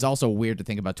happening. It's also weird to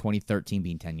think about 2013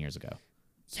 being 10 years ago.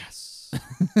 Yes.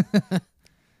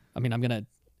 I mean, I'm gonna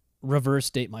reverse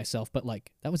date myself, but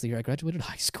like that was the year I graduated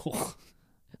high school.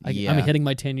 I'm hitting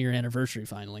my 10-year anniversary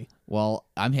finally. Well,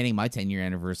 I'm hitting my 10-year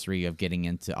anniversary of getting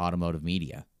into automotive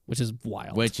media, which is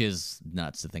wild. Which is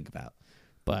nuts to think about.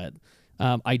 But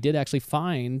I did actually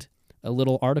find a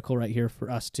little article right here for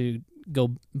us to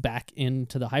go back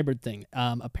into the hybrid thing.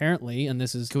 Apparently, and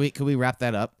this is... Could we wrap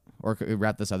that up? Or could we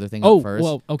wrap this other thing up first? Oh,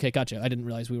 well, okay, gotcha. I didn't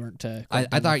realize we weren't...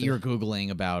 I thought you were Googling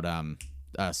about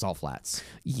salt flats.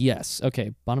 Yes.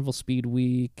 Okay. Bonneville Speed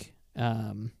Week.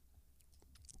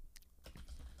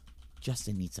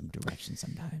 Justin needs some direction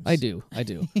sometimes. I do.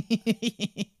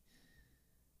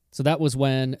 So that was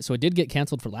when... So it did get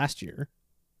canceled for last year.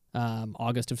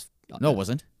 August of... No, it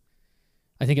wasn't.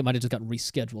 I think it might have just gotten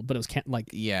rescheduled, but it was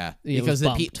yeah,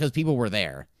 because people were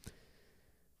there.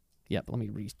 Yep, let me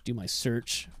redo my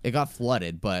search. It got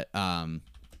flooded, but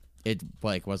it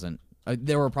like wasn't.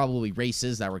 There were probably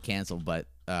races that were canceled, but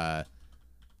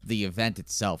the event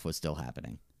itself was still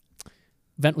happening.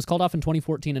 Event was called off in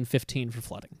 2014 and 15 for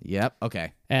flooding. Yep.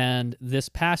 Okay. And this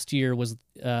past year was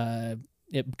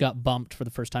it got bumped for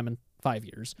the first time in 5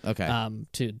 years. Okay.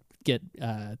 To get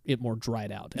it more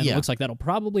dried out. And it looks like that'll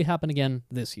probably happen again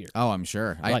this year. Oh, I'm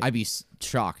sure. I'd be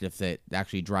shocked if it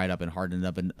actually dried up and hardened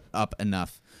up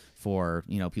enough for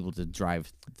people to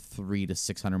drive 300 to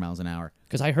 600 miles an hour.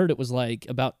 Because I heard it was like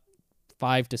about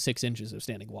 5 to 6 inches of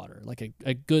standing water, like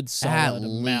a good solid at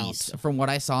amount. least. From what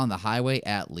I saw on the highway,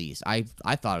 at least. I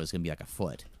thought it was going to be like a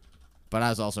foot. But I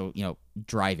was also,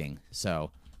 driving,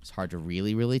 so it's hard to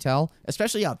really tell,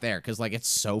 especially out there, because, like, it's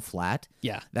so flat.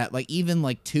 Yeah. That, like, even,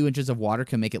 like, 2 inches of water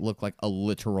can make it look like a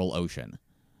literal ocean.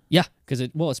 Yeah, because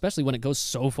especially when it goes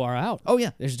so far out. Oh,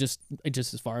 yeah. There's just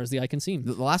as far as the eye can see.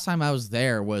 The last time I was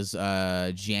there was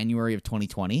January of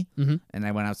 2020, and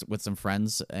I went out with some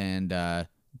friends and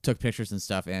took pictures and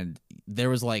stuff, and there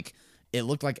was, like, it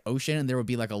looked like ocean, and there would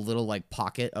be, like, a little, like,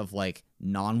 pocket of, like,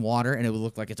 non-water, and it would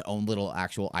look like its own little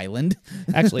actual island.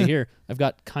 Actually, here, I've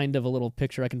got kind of a little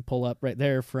picture I can pull up right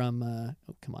there from, oh,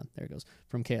 come on, there it goes,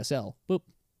 from KSL. Boop.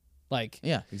 Like,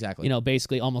 yeah, exactly.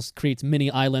 Basically almost creates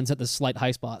mini islands at the slight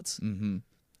high spots. Mm-hmm.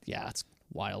 Yeah, it's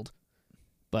wild.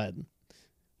 But,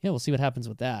 yeah, we'll see what happens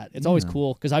with that. It's always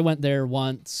cool, because I went there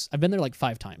once. I've been there, like,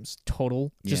 5 times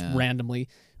total, just randomly.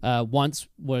 Once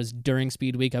was during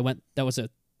Speed Week. That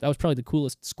was probably the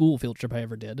coolest school field trip I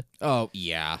ever did. Oh,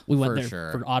 yeah. We went there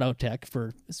sure. for Auto Tech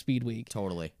for Speed Week.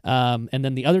 Totally. And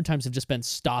then the other times have just been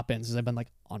stop-ins, as I've been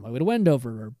like on my way to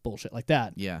Wendover or bullshit like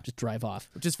that. Yeah. Just drive off.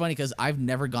 Which is funny because I've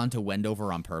never gone to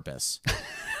Wendover on purpose.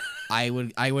 I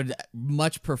would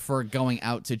much prefer going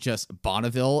out to just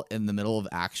Bonneville in the middle of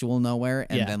actual nowhere,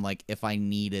 and then, like, if I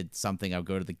needed something, I would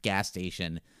go to the gas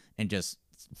station and just.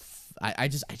 I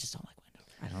just don't like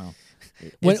Wendover. I don't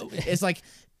know. It's like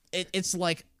it's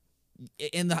like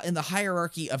in the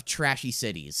hierarchy of trashy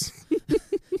cities.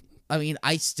 I mean,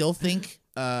 I still think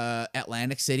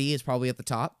Atlantic City is probably at the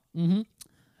top. Mm-hmm.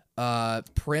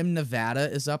 Prim,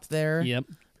 Nevada is up there. Yep.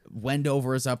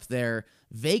 Wendover is up there.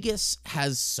 Vegas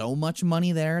has so much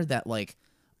money there that, like,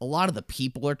 a lot of the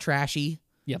people are trashy.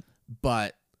 Yep.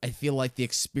 But I feel like the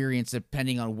experience,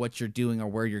 depending on what you're doing or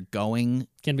where you're going,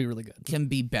 can be really good. Can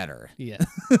be better. Yeah.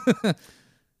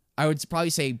 I would probably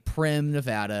say Prim,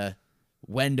 Nevada,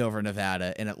 Wendover,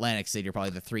 Nevada, and Atlantic City are probably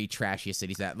the 3 trashiest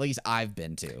cities that at least I've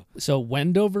been to. So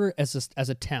Wendover as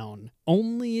a town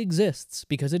only exists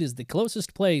because it is the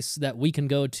closest place that we can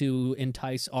go to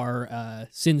entice our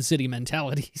Sin City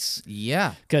mentalities.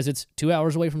 Yeah. Because it's 2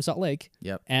 hours away from Salt Lake.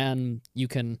 Yep. And you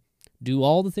can do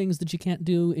all the things that you can't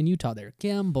do in Utah there.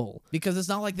 Gamble. Because it's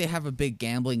not like they have a big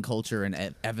gambling culture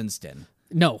in Evanston.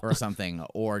 No. Or something,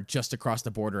 or just across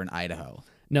the border in Idaho.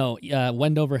 No,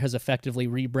 Wendover has effectively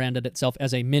rebranded itself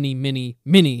as a mini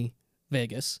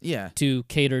Vegas. Yeah. To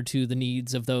cater to the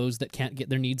needs of those that can't get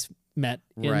their needs met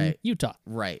in Utah.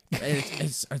 Right.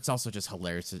 It's also just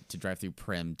hilarious to drive through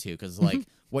Prim, too, because, like,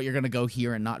 what, you're going to go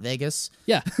here and not Vegas?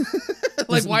 Yeah.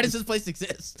 Like, why does this place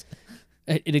exist?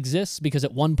 It exists because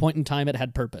at one point in time it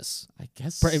had purpose. I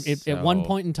guess so. At one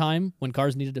point in time, when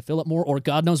cars needed to fill up more, or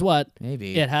God knows what,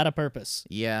 maybe it had a purpose.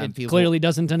 Yeah, it clearly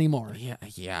doesn't anymore.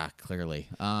 Yeah, clearly.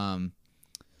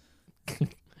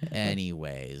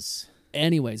 Anyways,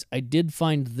 I did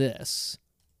find this.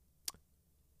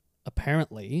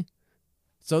 Apparently.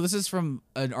 So this is from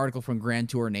an article from Grand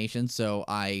Tour Nation, so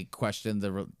I questioned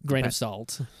the grain of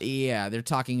salt. Yeah, they're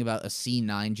talking about a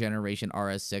C9 generation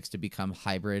RS6 to become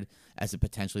hybrid as it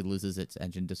potentially loses its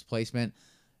engine displacement.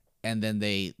 And then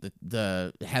the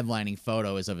headlining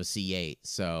photo is of a C8.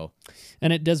 So,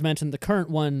 and it does mention the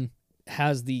current one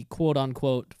has the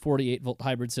quote-unquote 48-volt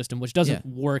hybrid system, which doesn't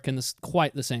work in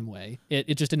quite the same way.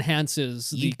 It just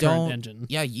enhances the current engine.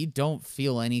 Yeah, you don't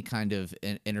feel any kind of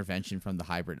intervention from the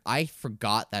hybrid. I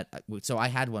forgot that. So I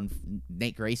had one,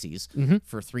 Nate Gracie's,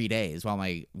 for 3 days while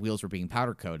my wheels were being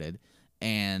powder-coated,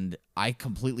 and I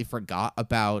completely forgot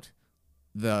about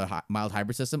the mild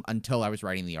hybrid system until I was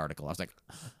writing the article. I was like,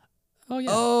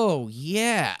 oh,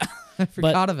 yeah. I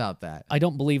forgot about that. I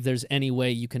don't believe there's any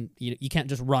way you can't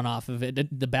just run off of it.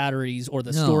 The batteries or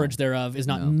the storage thereof is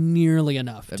not nearly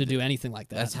enough to do anything like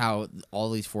that. That's how all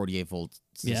these 48-volt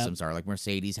systems are. Like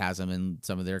Mercedes has them in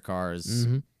some of their cars.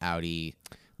 Audi.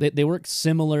 They work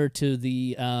similar to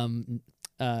the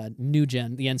new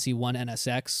gen, the NC1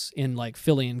 NSX, in like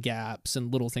filling in gaps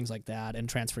and little things like that, and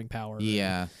transferring power.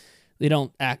 Yeah. They're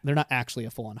not actually a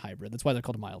full-on hybrid. That's why they're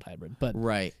called a mild hybrid. But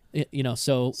right.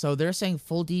 So they're saying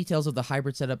full details of the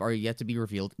hybrid setup are yet to be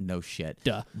revealed. No shit.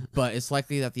 Duh. But it's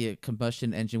likely that the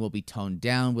combustion engine will be toned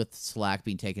down with slack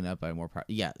being taken up by more power.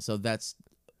 Yeah, so that's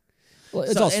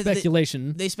it's all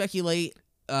speculation. They speculate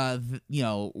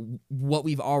what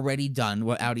we've already done,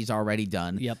 what Audi's already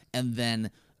done. Yep. And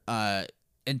then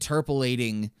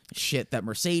interpolating shit that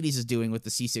Mercedes is doing with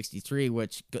the C63,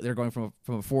 which they're going from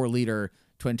a 4-liter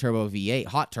twin turbo V8,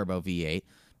 hot turbo V8,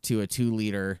 to a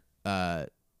 2-liter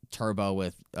turbo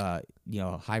with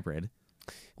hybrid.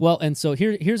 Well, and so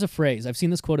here's a phrase. I've seen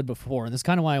this quoted before, and this is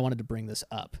kind of why I wanted to bring this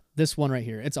up. This one right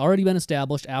here. It's already been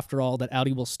established, after all, that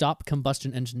Audi will stop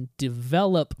combustion engine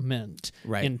development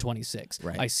in 26.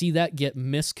 Right. I see that get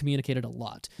miscommunicated a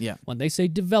lot. Yeah. When they say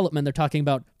development, they're talking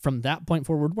about from that point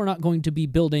forward, we're not going to be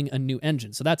building a new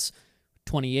engine. So that's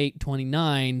 28,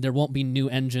 29, there won't be new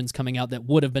engines coming out that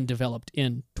would have been developed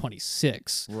in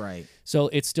 26. Right. So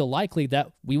it's still likely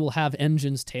that we will have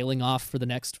engines tailing off for the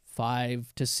next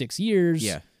 5 to 6 years.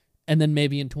 Yeah. And then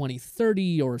maybe in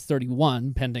 2030 or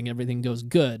 31, pending everything goes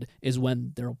good, is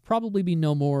when there will probably be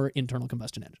no more internal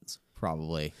combustion engines.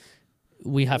 Probably.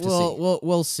 We have to see.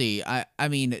 We'll see. I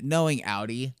mean, knowing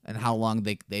Audi and how long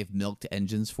they've milked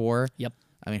engines for. Yep.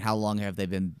 I mean, how long have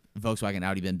Volkswagen and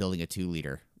Audi been building a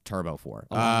 2-liter turbo for?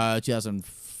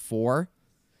 2004.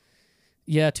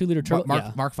 Yeah, 2-liter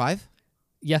turbo. Mark 5.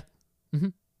 Yeah. Mm-hmm.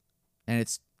 And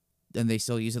they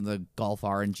still using the Golf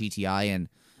R and GTI and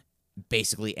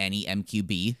basically any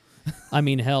MQB. I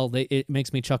mean, hell, it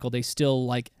makes me chuckle. They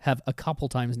still have a couple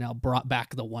times now brought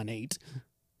back the 1.8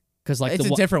 because it's a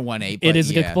different 1.8. It is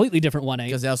a completely different 1.8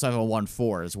 because they also have a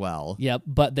 1.4 as well. Yeah,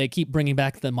 but they keep bringing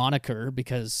back the moniker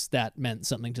because that meant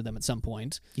something to them at some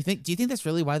point. Do you think that's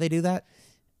really why they do that?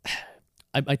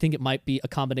 I think it might be a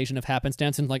combination of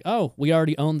happenstance and we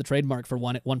already own the trademark for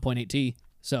 1.8T.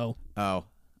 So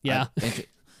yeah,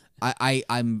 I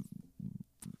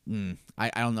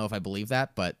don't know if I believe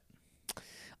that, but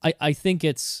I think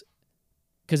it's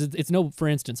because it's no, for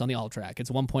instance, on the all-track, it's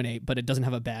 1.8, but it doesn't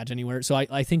have a badge anywhere. So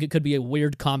I think it could be a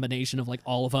weird combination of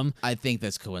all of them. I think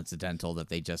that's coincidental that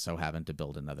they just so happened to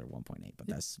build another 1.8, but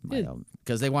that's my own,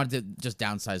 because they wanted to just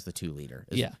downsize the 2-liter.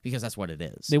 Yeah, because that's what it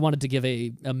is. They wanted to give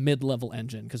a mid-level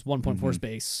engine because 1.4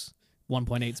 space.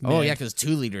 1.8's mid. Oh, yeah, because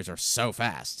 2-liters are so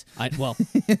fast.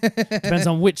 Depends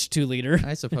on which 2-liter.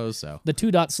 I suppose so. The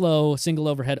 2-dot slow, single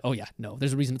overhead. Oh, yeah, no.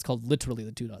 There's a reason it's called literally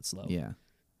the 2-dot slow. Yeah.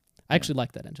 I actually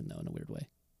like that engine, though, in a weird way.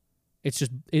 It's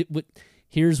just,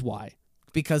 here's why.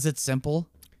 Because it's simple?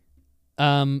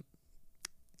 2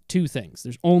 things.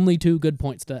 There's only 2 good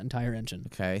points to that entire engine.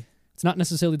 Okay. It's not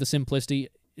necessarily the simplicity.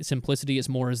 Simplicity is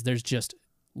more as there's just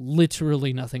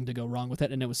literally nothing to go wrong with it,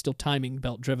 and it was still timing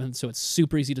belt driven, so it's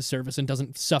super easy to service and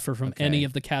doesn't suffer from any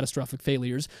of the catastrophic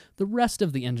failures the rest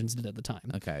of the engines did at the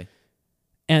time. Okay.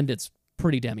 And it's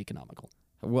pretty damn economical.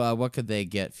 Well, what could they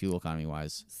get fuel economy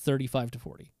wise? 35 to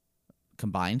 40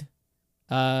 combined.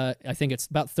 I think it's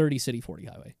about 30 city, 40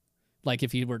 highway,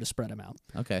 if you were to spread them out.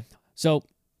 Okay. So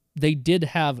they did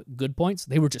have good points.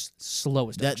 They were just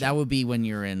slowest. That would be when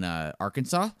you're in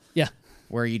Arkansas. Yeah.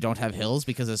 Where you don't have hills,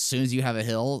 because as soon as you have a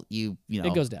hill, you know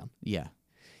it goes down. Yeah.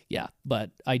 Yeah,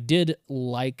 but I did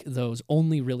like those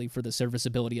only really for the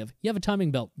serviceability of, you have a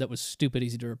timing belt that was stupid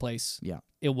easy to replace. Yeah.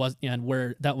 It was, and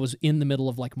where that was in the middle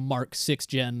of Mk6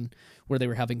 gen, where they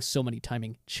were having so many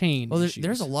timing chain issues.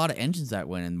 There's a lot of engines that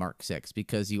went in Mk6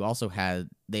 because you also had,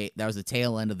 that was the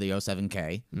tail end of the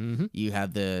 07K. Mm-hmm. You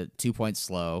have the 2-point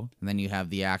slow, and then you have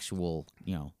the actual,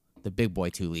 the big boy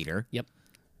 2-liter. Yep.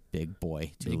 Big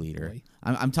boy 2-liter.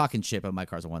 I'm talking shit, but my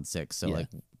car's a 1.6, so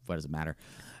what does it matter?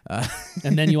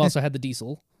 And then you also had the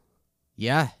diesel.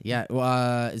 Yeah.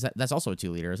 Well, that's also a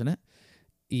 2-liter, isn't it?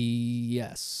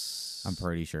 Yes. I'm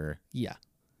pretty sure. Yeah.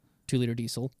 2-liter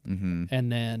diesel. Mm-hmm.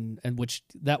 And which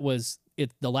that was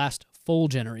the last full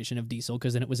generation of diesel,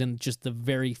 because then it was in just the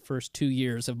very first 2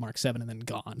 years of Mk7 and then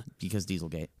gone. Because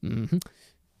Dieselgate. Mm-hmm.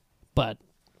 But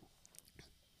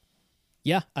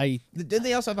yeah, Did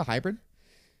they also have a hybrid?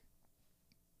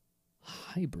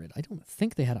 Hybrid? I don't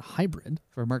think they had a hybrid.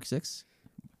 For Mk6?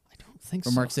 I don't think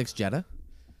so. For Mk6 Jetta?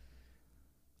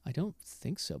 I don't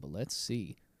think so, but let's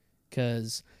see.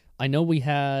 Because I know we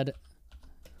had...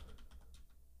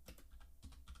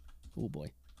 Oh,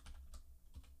 boy.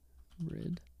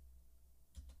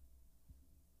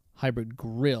 Hybrid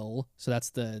grill. So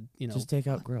that's the, Just take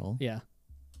out grill. Yeah.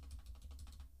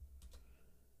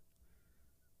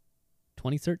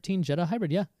 2013 Jetta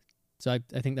hybrid, yeah. So I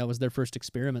think that was their first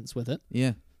experiments with it.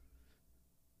 Yeah.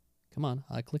 Come on,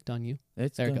 I clicked on you. There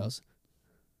it goes.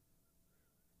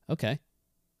 Okay.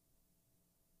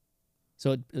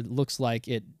 So it looks like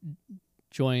it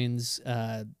joins...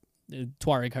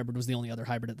 Touareg hybrid was the only other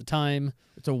hybrid at the time.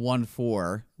 It's a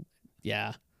 1.4.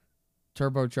 Yeah.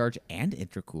 Turbocharged and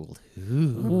intercooled.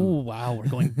 Ooh, wow. We're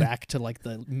going back to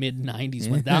the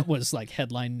mid-90s when that was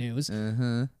headline news.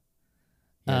 Uh-huh.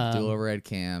 Yeah, dual overhead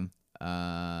cam.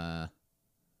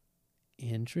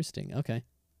 Interesting. Okay.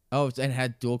 Oh, it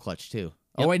had dual clutch too.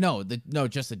 Yep. Oh wait, no,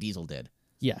 just the diesel did.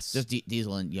 Yes. Just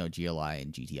diesel and GLI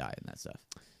and GTI and that stuff.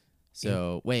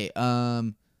 So wait,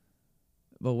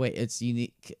 but wait, it's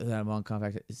unique that I'm on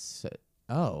compact.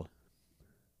 Oh,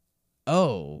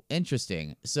 Oh,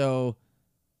 interesting. So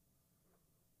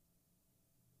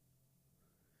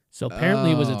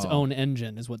apparently it was its own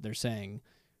engine, is what they're saying.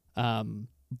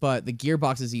 But the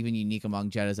gearbox is even unique among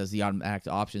Jettas, as the automatic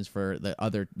options for the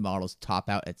other models top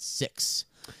out at 6.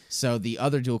 So the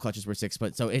other dual clutches were 6,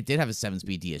 but so it did have a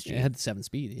 7-speed DSG. It had the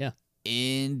 7-speed, yeah.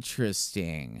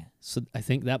 Interesting. So I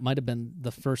think that might have been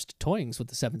the first toyings with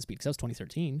the 7-speed, because that was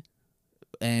 2013.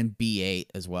 And B8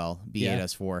 as well. B8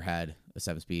 S4 had a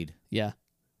 7-speed. Yeah.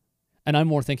 And I'm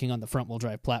more thinking on the front-wheel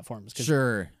drive platforms.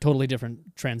 Sure. Totally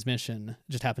different transmission.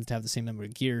 Just happens to have the same number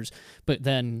of gears. But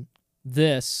then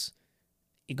this,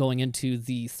 going into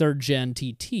the 3rd-gen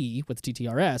TT with the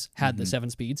TTRS, had the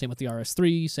 7-speed. Same with the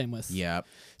RS3. Same with... Yep.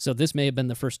 So this may have been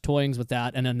the first toyings with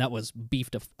that. And then that was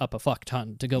beefed up a fuck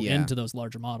ton to go into those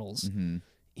larger models. Mm-hmm.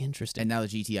 Interesting. And now the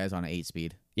GTI is on an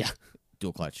 8-speed. Yeah.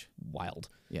 Dual clutch. Wild.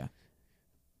 Yeah.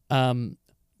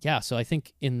 Yeah, so I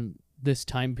think in this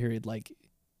time period, like,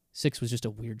 6 was just a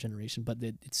weird generation, but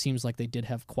it seems like they did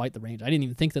have quite the range. I didn't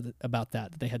even think about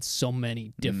that they had so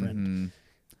many different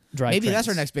drive Maybe trains. that's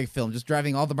our next big film, just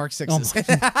driving all the Mark 6s.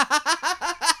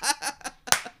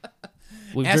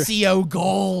 SEO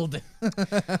gold.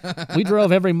 We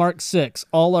drove every Mark 6,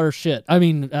 all our shit. I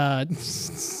mean,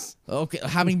 okay,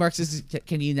 how many Mark 6s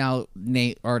can you now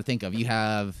name or think of? You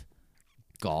have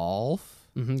Golf.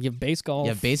 You have base Golf.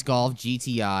 You have base Golf,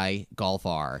 GTI, Golf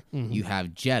R. You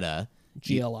have Jetta.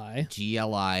 GLI,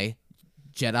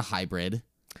 Jetta Hybrid,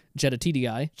 Jetta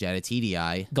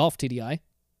TDI, Golf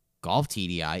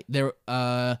TDI. There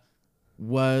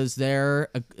was there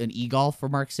an e-Golf for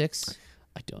Mark 6?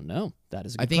 I don't know. That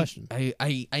is a good question.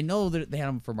 I know that they had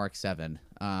them for Mark 7.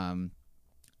 Don't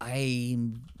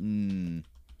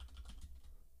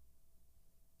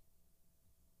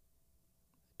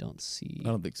see. I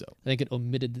don't think so. I think it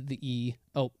omitted the E.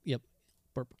 Oh, yep.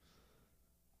 Burp.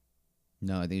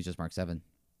 No, I think it's just Mark 7.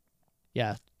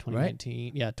 Yeah,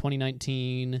 2019. Right? Yeah,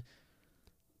 2019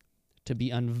 to be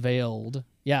unveiled.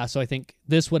 Yeah, so I think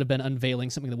this would have been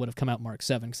unveiling something that would have come out Mark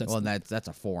 7. That's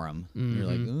a forum. You're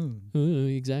like, ooh,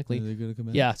 exactly. Are they gonna come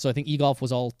out? Yeah, so I think e-Golf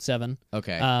was all 7.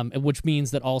 Okay. Which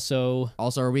means that also...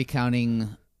 Also, are we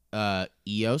counting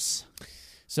EOS?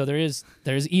 So there's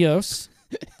EOS.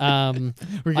 We're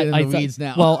getting in the weeds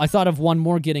now. Well, I thought of one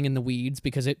more getting in the weeds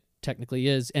because it technically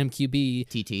is MQB.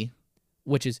 TT.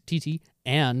 Which is TT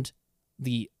and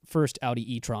the first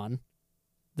Audi e-tron,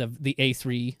 the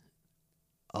A3.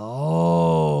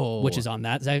 Oh. Which is on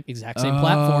that exact same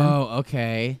platform. Oh,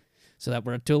 okay. So that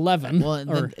we're up to 11.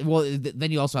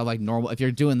 Then you also have like normal. If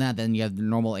you're doing that, then you have the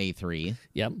normal A3.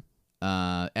 Yep.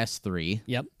 S3.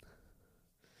 Yep.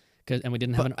 And we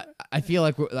didn't have I feel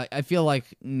like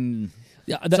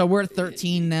yeah. So we're at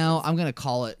 13 now. I'm gonna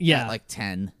call it at like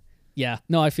 10. Yeah.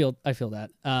 No, I feel that.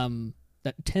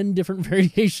 That 10 different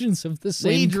variations of the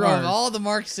same car. We drove all the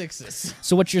Mark 6s.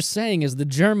 So what you're saying is the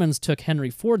Germans took Henry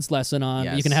Ford's lesson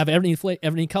on you can have any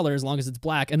color as long as it's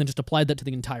black, and then just applied that to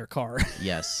the entire car.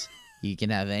 Yes. You can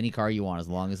have any car you want as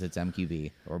long as it's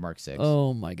MQB or Mark 6.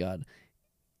 Oh, my God.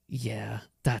 Yeah,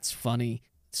 that's funny.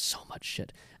 So much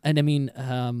shit. And I mean,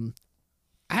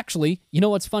 actually, you know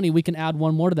what's funny? We can add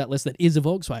one more to that list that is a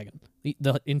Volkswagen.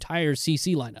 The entire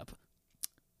CC lineup.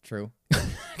 True.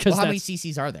 Well, how many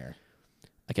CCs are there?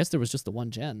 I guess there was just the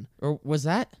one gen. Or was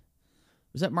that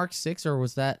Mark 6 or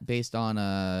was that based on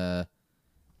a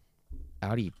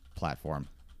Audi platform?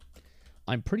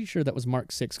 I'm pretty sure that was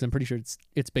Mark 6 because I'm pretty sure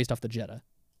it's based off the Jetta.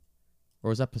 Or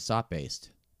was that Passat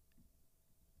based?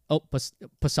 Oh,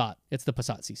 Passat. It's the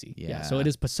Passat CC. Yeah. So it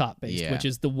is Passat based, which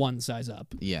is the one size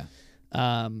up. Yeah.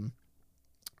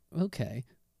 Okay.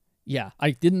 Yeah.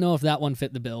 I didn't know if that one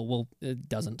fit the bill. Well, it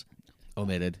doesn't.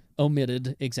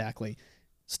 Omitted, exactly.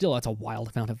 Still, that's a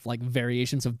wild amount of like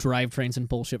variations of drivetrains and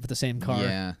bullshit for the same car.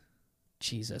 Yeah.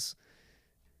 Jesus.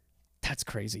 That's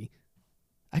crazy.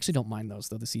 I actually don't mind those,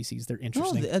 though, the CCs. They're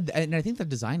interesting. And I think the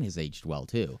design has aged well,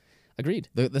 too. Agreed.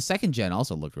 The second gen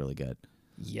also looked really good.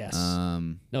 Yes.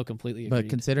 No, completely agreed. But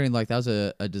considering like that was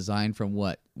a design from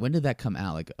what? When did that come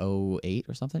out? Like 08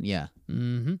 or something? Yeah.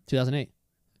 2008.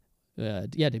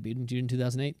 Yeah, debuted in June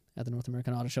 2008 at the North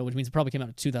American Auto Show, which means it probably came out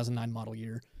in 2009 model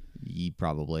year.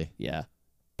 Probably. Yeah.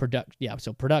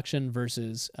 So production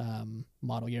versus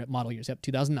model years. Yep,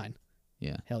 2009.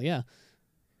 Yeah. Hell yeah.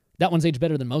 That one's aged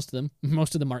better than most of them.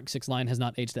 Most of the Mark 6 line has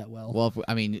not aged that well. Well,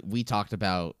 we talked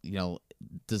about,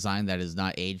 design that is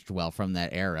not aged well from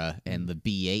that era, and the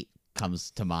B8 comes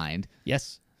to mind.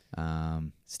 Yes.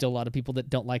 Still a lot of people that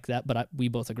don't like that, but we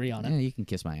both agree on it. Yeah, you can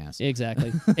kiss my ass.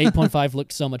 Exactly. 8.5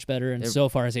 looked so much better, and so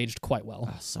far has aged quite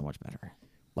well. So much better.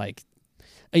 Like,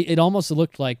 It almost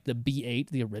looked like the B8,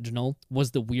 the original,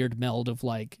 was the weird meld of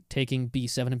like taking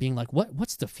B7 and being like,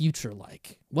 what's the future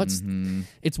like?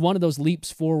 It's one of those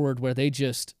leaps forward where they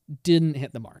just didn't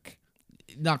hit the mark.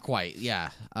 Not quite, yeah.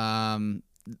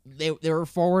 They were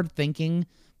forward thinking,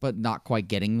 but not quite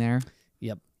getting there.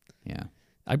 Yep. Yeah.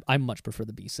 I much prefer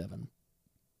the B7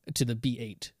 to the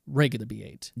B8, regular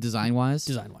B8. Design wise.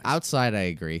 Outside, I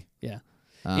agree. Yeah.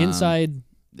 Inside,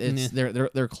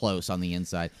 they're close on the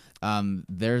inside.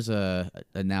 There's now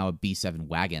a B7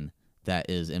 wagon that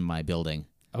is in my building.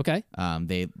 Okay.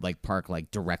 They like park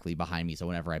like directly behind me, so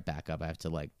whenever I back up, I have to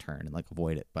like turn and like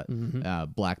avoid it. But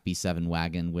black B7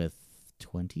 wagon with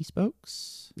 20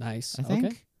 spokes. Nice. I think.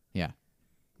 Okay. Yeah.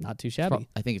 Not too shabby.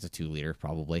 I think it's a 2-liter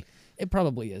probably. It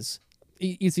probably is.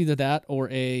 It's either that or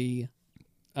a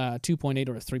 2.8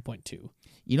 or a 3.2.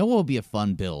 You know what would be a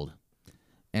fun build?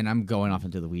 And I'm going off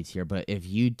into the weeds here, but if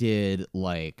you did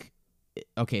like,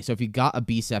 okay, so if you got a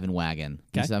B7 wagon,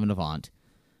 B7 Avant,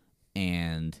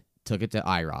 and took it to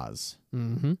IROS,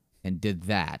 and did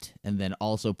that, and then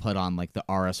also put on like the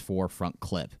RS4 front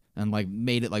clip, and like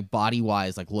made it like body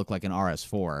wise like look like an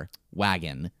RS4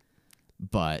 wagon,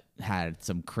 but had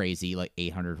some crazy like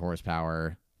 800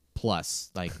 horsepower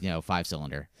plus like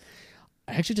 5-cylinder.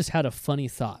 I actually just had a funny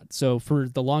thought. So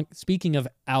speaking of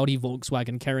Audi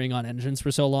Volkswagen carrying on engines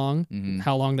for so long,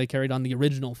 how long they carried on the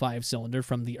original 5-cylinder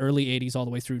from the early 80s all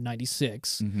the way through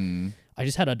 96, I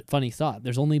just had a funny thought.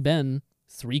 There's only been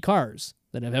 3 cars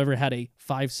that have ever had a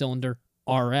 5-cylinder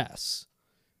RS,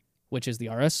 which is the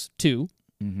RS2,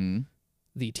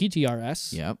 the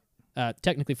TTRS,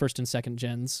 technically first and second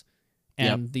gens,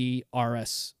 and the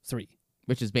RS3.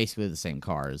 Which is basically the same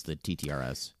car as the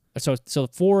TTRS. So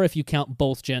 4 if you count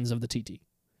both gens of the TT.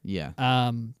 Yeah.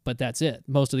 But that's it.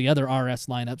 Most of the other RS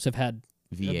lineups have had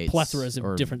V8s plethoras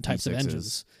of different types of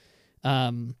engines.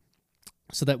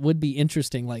 So that would be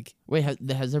interesting. Like, wait,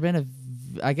 has there been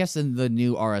I guess in the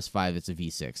new RS5 it's a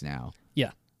V6 now.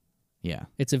 Yeah. Yeah.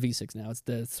 It's a V6 now. It's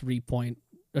the 2.9.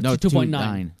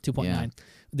 2.9.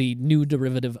 The new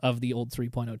derivative of the old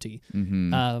 3.0T.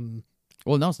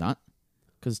 Well, no, it's not,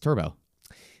 because it's turbo.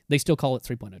 They still call it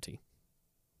 3.0T.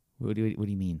 What do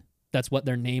you mean? That's what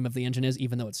their name of the engine is,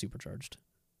 even though it's supercharged,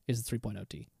 is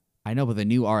 3.0T. I know, but the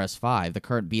new RS5, the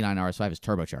current B9 RS5 is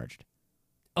turbocharged.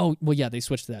 Oh, well, yeah, they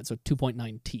switched to that. So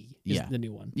 2.9T is the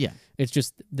new one. Yeah. It's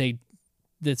just the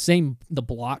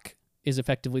block is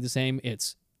effectively the same.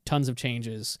 It's tons of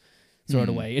changes, throw it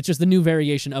away. It's just the new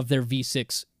variation of their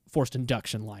V6 forced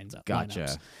induction lines up.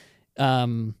 Gotcha.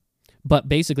 Lineups. But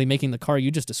basically making the car you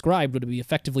just described would be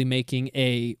effectively making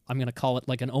I'm going to call it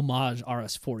like an homage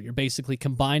RS4. You're basically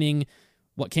combining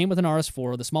what came with an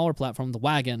RS4, the smaller platform, the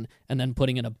wagon, and then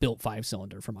putting in a built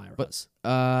 5-cylinder from IROS.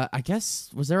 But I guess,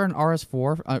 was there an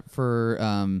RS4 for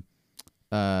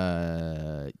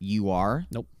UR?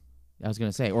 Nope. I was going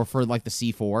to say, or for like the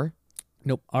C4?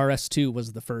 Nope. RS2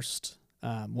 was the first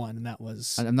one, and that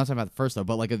was... I'm not talking about the first, though,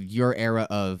 but like your era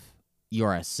of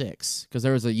URS6, because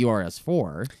there was a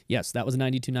URS4. Yes, that was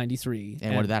 92, 93.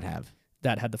 And what did that have?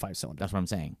 That had the 5-cylinder. That's what I'm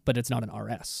saying. But it's not an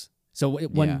RS. So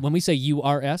when we say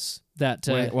URS, that...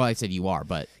 well, I said UR,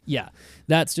 but... Yeah,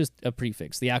 that's just a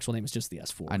prefix. The actual name is just the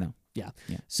S4. I know. Yeah.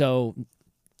 So,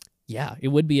 yeah, it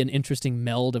would be an interesting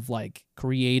meld of like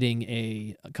creating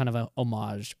a kind of a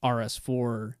homage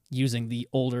RS4 using the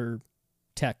older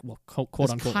tech, well, quote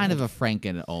it's unquote. Kind of a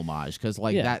Franken homage, because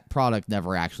like that product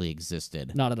never actually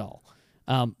existed. Not at all.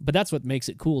 But that's what makes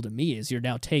it cool to me is you're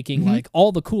now taking like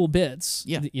all the cool bits.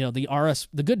 Yeah. The RS,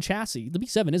 the good chassis. The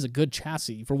B7 is a good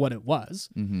chassis for what it was,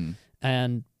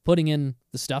 and putting in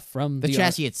the stuff from the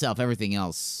chassis itself. Everything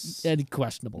else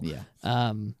questionable. Yeah.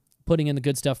 Putting in the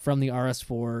good stuff from the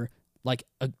RS4, like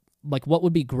what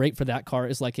would be great for that car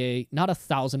is like not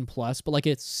 1,000 plus, but like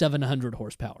it's 700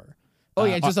 horsepower. Oh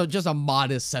yeah, just a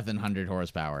modest 700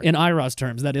 horsepower. In IROS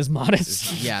terms, that is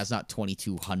modest. Yeah, it's not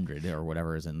 2,200 or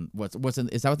whatever is in what's in.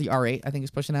 Is that what the R8 I think is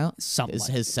pushing out? Something is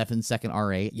like his 7-second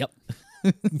R8. Yep.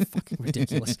 Fucking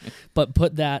ridiculous. But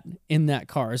put that in that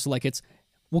car. So like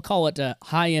we'll call it a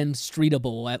high-end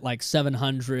streetable at like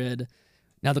 700.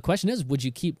 Now the question is, would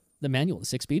you keep the manual, the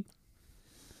 6-speed?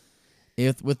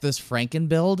 With this Franken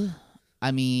build,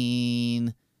 I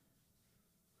mean,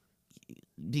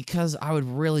 because I would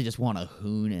really just want to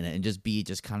hoon in it and just be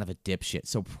just kind of a dipshit.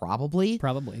 So probably.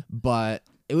 But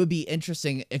it would be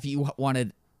interesting if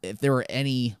there were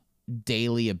any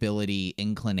daily ability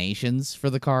inclinations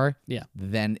for the car. Yeah.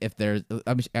 Then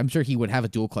I'm sure he would have a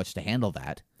dual clutch to handle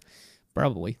that.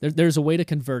 Probably. There's a way to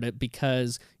convert it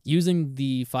because using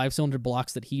the 5-cylinder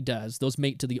blocks that he does, those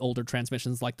mate to the older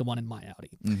transmissions like the one in my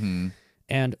Audi.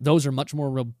 And those are much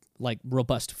more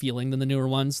robust feeling than the newer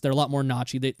ones. They're a lot more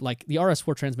notchy. They, like the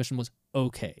RS4 transmission was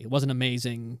okay. It wasn't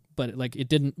amazing, but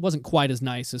wasn't quite as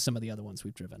nice as some of the other ones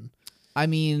we've driven. I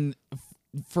mean,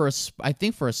 I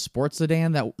think for a sports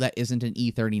sedan that isn't an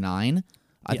E39,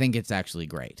 I think it's actually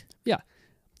great. Yeah.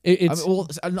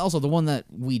 And also the one that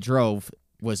we drove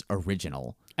was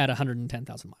original at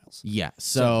 110,000 miles. Yeah.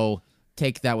 So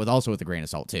take that with a grain of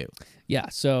salt too. Yeah.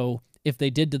 So if they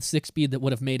did the 6-speed that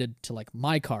would have made it to like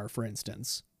my car, for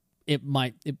instance, it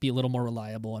be a little more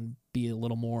reliable and be a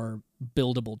little more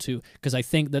buildable too. Because I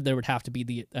think that there would have to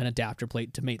be an adapter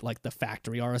plate to make like the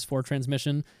factory RS4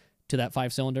 transmission to that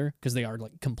 5-cylinder, because they are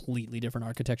like completely different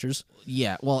architectures.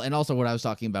 Yeah. Well, and also what I was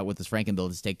talking about with this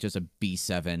Frankenbuild is take just a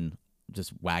B7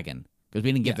 just wagon. Because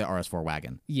we didn't get the RS4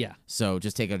 wagon. Yeah. So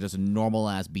just take just a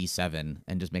normal-ass B7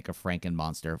 and just make a Franken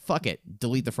monster. Fuck it.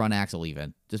 Delete the front axle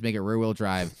even. Just make it rear-wheel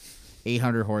drive,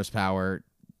 800 horsepower,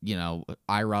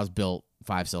 IROS-built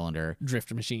 5-cylinder.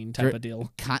 Drifter machine type of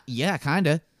deal. Yeah, kind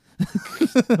of.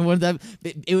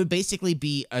 It would basically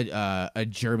be a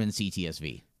German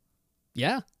CTSV.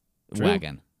 Yeah. True.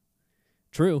 Wagon.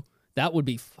 True. That would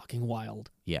be fucking wild.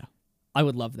 Yeah. I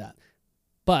would love that.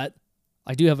 But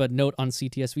I do have a note on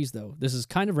CTSVs, though. This is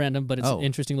kind of random, but it's an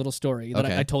interesting little story that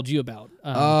I told you about.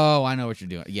 I know what you're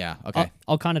doing. Yeah, okay.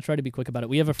 I'll kind of try to be quick about it.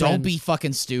 We have a friend. Don't be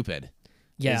fucking stupid.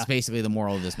 Yeah. It's basically the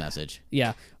moral of this message.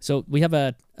 Yeah. So we have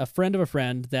a friend of a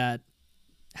friend that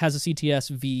has a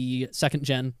CTSV 2nd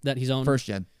gen that he's owned. 1st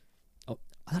gen. Oh,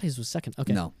 I thought his was 2nd.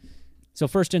 Okay. No. So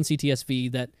 1st gen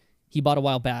CTSV that he bought a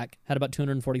while back, had about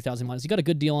 240,000 miles. He got a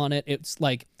good deal on it. It's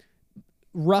like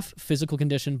rough physical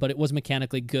condition, but it was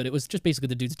mechanically good. It was just basically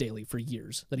the dude's daily for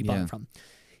years that he bought it from.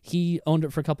 He owned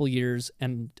it for a couple of years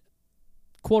and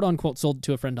quote unquote sold it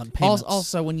to a friend on payments.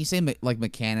 Also, when you say like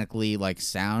mechanically like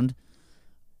sound,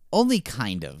 only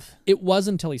kind of. It was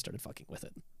until he started fucking with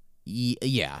it.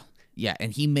 Yeah,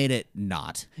 and he made it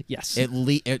not. Yes, it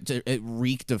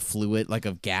reeked of fluid, like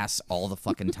of gas, all the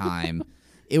fucking time.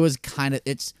 It was kind of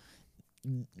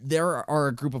There are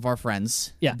a group of our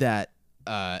friends that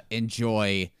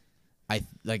enjoy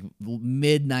like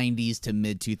mid 90s to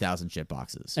mid 2000 shit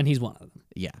boxes, and he's one of them.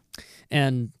 Yeah.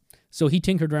 And so he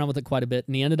tinkered around with it quite a bit,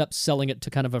 and he ended up selling it to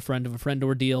kind of a friend of a friend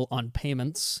ordeal on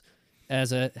payments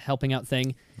as a helping out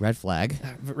thing. Red flag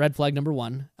number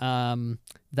one.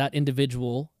 That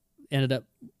individual ended up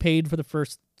paid for the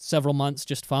first several months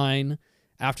just fine.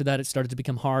 After that, it started to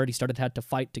become hard. He had to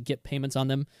fight to get payments on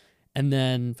them, and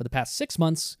then for the past 6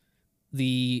 months,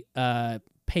 the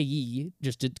payee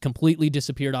just completely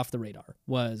disappeared off the radar.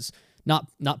 Was not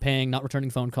paying, not returning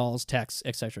phone calls, texts,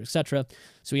 etc., etc.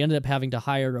 So he ended up having to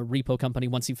hire a repo company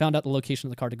once he found out the location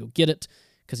of the car to go get it,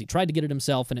 because he tried to get it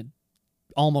himself and it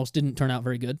almost didn't turn out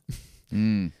very good.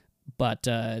 But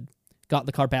got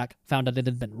the car back, found out it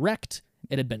had been wrecked,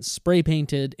 it had been spray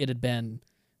painted, it had been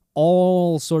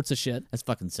all sorts of shit. That's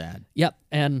fucking sad. Yep,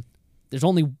 and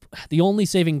the only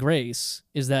saving grace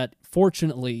is that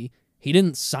fortunately he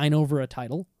didn't sign over a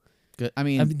title. Good. I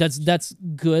mean that's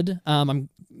good.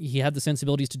 He had the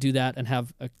sensibilities to do that and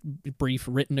have a brief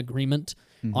written agreement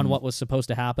on what was supposed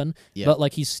to happen. Yep. But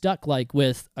like he's stuck like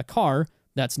with a car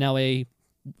that's now a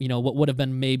what would have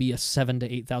been maybe a $7,000 to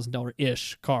 $8,000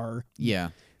 ish car. Yeah.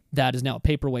 That is now a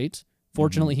paperweight.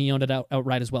 Fortunately, he owned it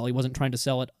outright as well. He wasn't trying to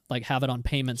sell it, like have it on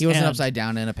payments. He wasn't upside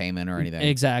down in a payment or anything.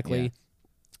 Exactly. Yeah.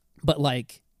 But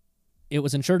like, it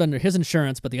was insured under his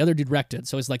insurance, but the other dude wrecked it.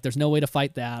 So it's like, there's no way to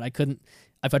fight that. I couldn't,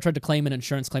 if I tried to claim an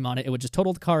insurance claim on it, it would just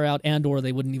total the car out, and or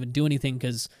they wouldn't even do anything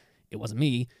because it wasn't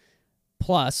me.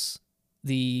 Plus,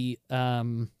 the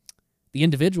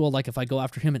individual, like if I go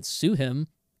after him and sue him,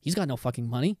 he's got no fucking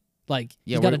money. Like,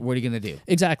 yeah, what are you going to do?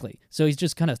 Exactly. So he's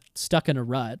just kind of stuck in a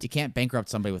rut. You can't bankrupt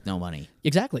somebody with no money.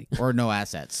 Exactly. Or no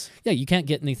assets. Yeah, you can't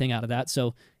get anything out of that.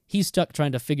 So he's stuck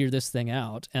trying to figure this thing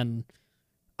out. And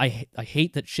I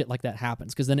hate that shit like that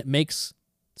happens, because then it makes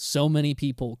so many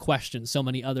people question so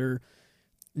many other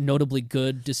notably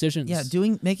good decisions. Yeah,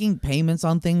 making payments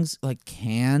on things like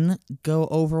can go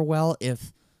over well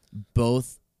if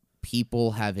both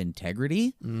people have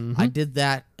integrity. I did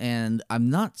that, and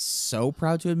I'm not so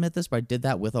proud to admit this, but I did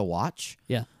that with a watch.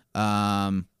 Yeah.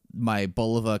 My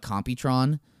Bulova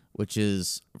Computron, which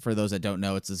is, for those that don't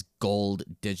know, it's this gold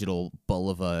digital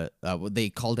Bulova. They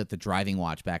called it the driving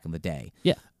watch back in the day.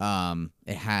 Yeah.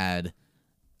 It had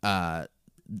the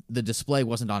display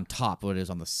wasn't on top, but it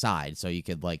was on the side, so you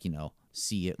could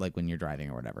see it like when you're driving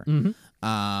or whatever.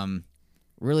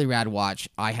 Really rad watch.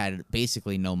 I had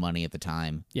basically no money at the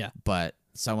time. Yeah. But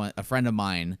a friend of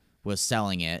mine was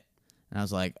selling it. And I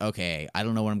was like, okay, I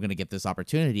don't know when I'm going to get this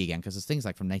opportunity again because this thing's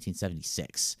like from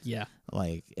 1976. Yeah.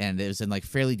 Like, and it was in like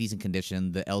fairly decent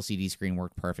condition. The LCD screen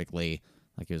worked perfectly.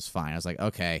 Like, it was fine. I was like,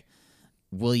 okay,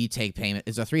 will you take payment?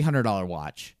 It's a $300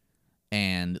 watch.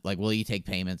 And like, will you take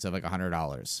payments of like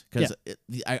 $100? Because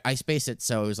I spaced it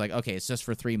so it was like, okay, it's just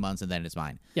for 3 months and then it's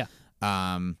mine. Yeah.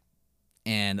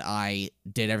 And I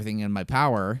did everything in my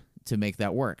power to make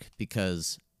that work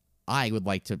because I would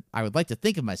like to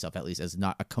think of myself at least as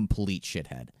not a complete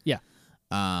shithead. Yeah.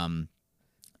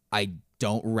 I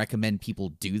don't recommend people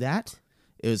do that.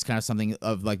 It was kind of something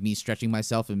of like me stretching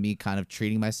myself and me kind of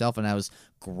treating myself, and I was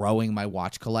growing my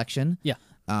watch collection. Yeah.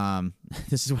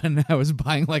 This is when I was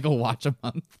buying like a watch a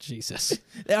month. Jesus.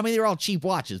 I mean, they were all cheap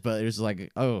watches, but it was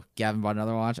like, oh, Gavin bought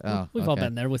another watch. Oh, we've all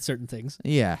been there with certain things.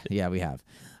 Yeah, we have.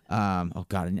 Oh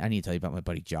God, I need to tell you about my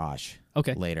buddy Josh.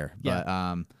 Okay. Later, Yeah.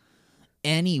 But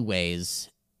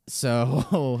anyways,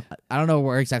 so I don't know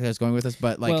where exactly I was going with this,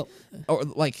 but like, or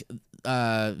like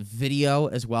video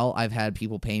as well. I've had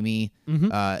people pay me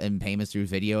in payments through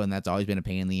video, and that's always been a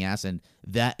pain in the ass. And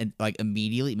that like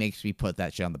immediately makes me put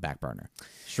that shit on the back burner,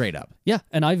 straight up. Yeah,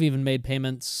 and I've even made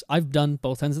payments. I've done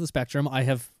both ends of the spectrum. I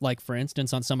have, like, for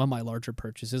instance, on some of my larger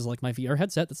purchases, like my VR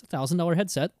headset, that's a $1,000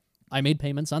 headset. I made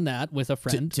payments on that with a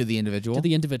friend. To the individual? To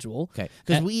the individual. Okay.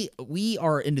 Because we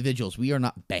are individuals. We are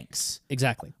not banks.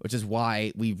 Exactly. Which is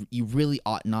why you really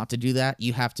ought not to do that.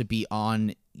 You have to be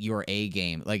on your A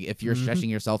game. Like, if you're stretching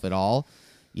yourself at all,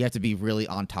 you have to be really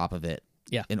on top of it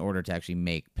in order to actually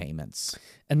make payments.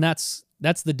 And that's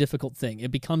the difficult thing. It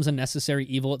becomes a necessary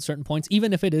evil at certain points,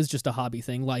 even if it is just a hobby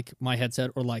thing like my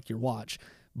headset or like your watch.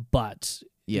 But...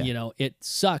 yeah. You know, it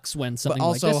sucks when something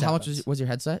like this happens. But also, how much was your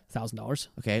headset? $1,000.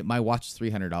 Okay, my watch is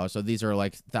 $300, so these are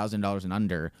like $1,000 and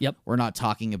under. Yep. We're not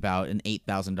talking about an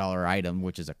 $8,000 item,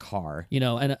 which is a car. You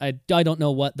know, and I don't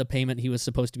know what the payment he was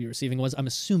supposed to be receiving was. I'm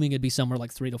assuming it'd be somewhere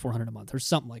like $300 to $400 a month or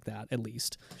something like that, at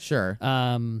least. Sure.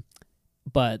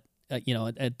 But you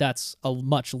know, that's a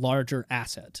much larger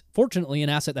asset. Fortunately, an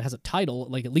asset that has a title,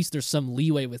 like at least there's some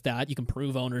leeway with that. You can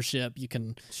prove ownership. You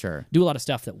can do a lot of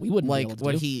stuff that we wouldn't like be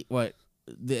able to do.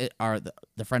 The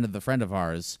friend of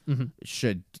ours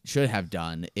should have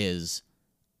done is,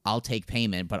 I'll take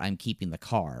payment, but I'm keeping the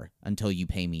car until you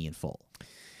pay me in full.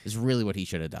 Is really what he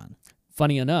should have done.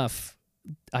 Funny enough,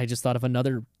 I just thought of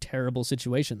another terrible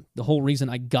situation. The whole reason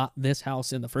I got this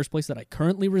house in the first place that I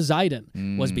currently reside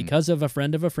in was because of a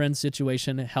friend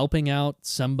situation, helping out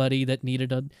somebody that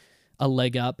needed a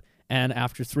leg up. And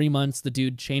after 3 months, the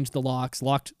dude changed the locks,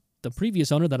 locked the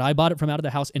previous owner that I bought it from out of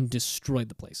the house, and destroyed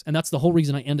the place. And that's the whole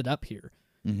reason I ended up here.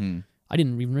 I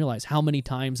didn't even realize how many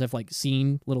times I've like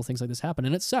seen little things like this happen.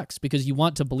 And it sucks because you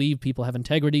want to believe people have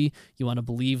integrity. You want to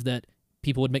believe that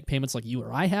people would make payments like you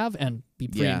or I have and be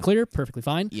free and clear, perfectly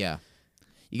fine. Yeah.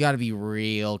 You got to be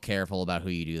real careful about who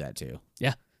you do that to.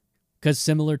 Yeah. Because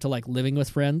similar to like living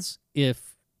with friends,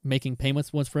 if making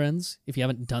payments with friends, if you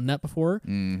haven't done that before,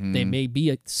 they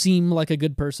may seem like a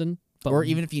good person. But or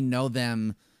even if you know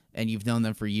them and you've known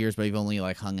them for years, but you've only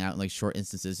like hung out in like short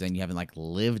instances and you haven't like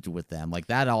lived with them, like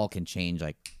that all can change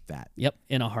like that. Yep.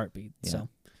 In a heartbeat. Yeah. So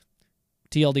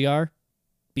TLDR,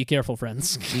 be careful,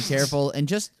 friends. Be careful. And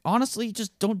just honestly,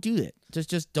 just don't do it.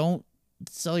 Just don't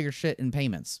sell your shit in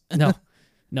payments. No,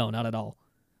 not at all.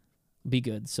 Be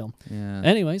good. So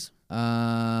anyways,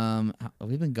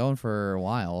 we've been going for a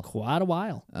while. Quite a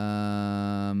while.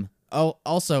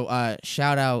 Also,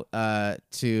 shout out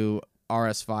to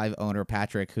RS5 owner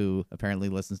Patrick, who apparently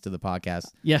listens to the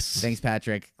podcast. Yes. Thanks,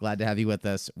 Patrick. Glad to have you with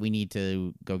us. We need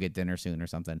to go get dinner soon or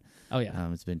something. Oh, yeah.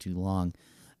 It's been too long.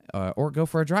 Or go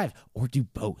for a drive. Or do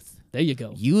both. There you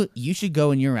go. You should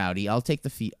go in your Audi. I'll take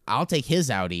I'll take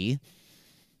his Audi.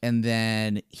 And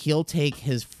then he'll take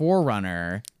his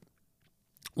 4Runner.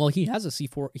 Well, he has a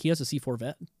C4. He has a C4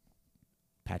 vet.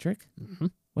 Patrick?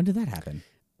 When did that happen?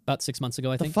 About 6 months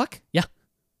ago, I think. The fuck? Yeah.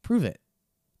 Prove it.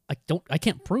 I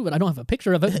can't prove it. I don't have a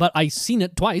picture of it, but I've seen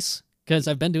it twice because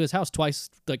I've been to his house twice,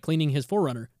 like cleaning his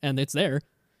 4Runner, and it's there.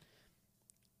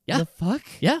 Yeah. The fuck?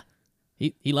 Yeah.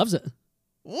 He loves it.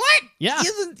 What? Yeah.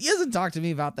 He hasn't talked to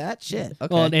me about that shit.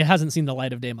 Okay. Well, it hasn't seen the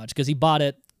light of day much because he bought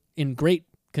it in great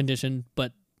condition,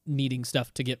 but needing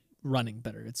stuff to get running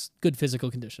better. It's good physical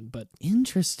condition, but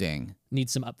interesting.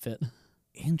 Needs some upfit.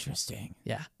 Interesting.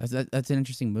 Yeah. That's an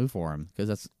interesting move for him because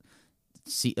that's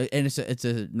and it's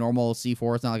a normal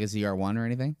C4. It's not like a ZR1 or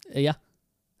anything. Yeah.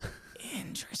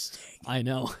 Interesting. I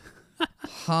know.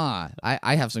 Huh.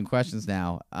 I have some questions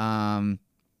now.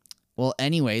 Well,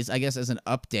 anyways, I guess as an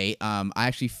update, I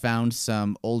actually found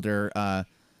some older.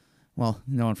 Well,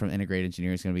 no one from Integrated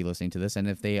Engineering is going to be listening to this, and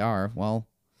if they are, well,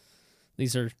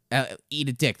 These are eat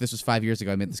a dick. This was 5 years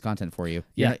ago. I made this content for you.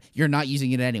 Yeah. You're not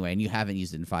using it anyway, and you haven't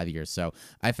used it in 5 years. So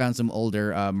I found some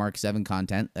older Mark 7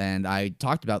 content, and I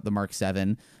talked about the Mark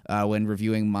 7 when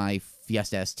reviewing my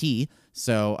Fiesta ST.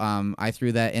 So I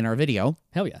threw that in our video.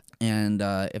 Hell yeah. And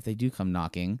if they do come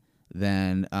knocking,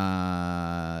 then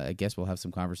I guess we'll have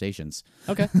some conversations.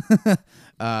 Okay.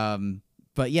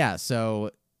 But yeah, so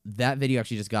that video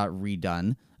actually just got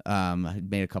redone. I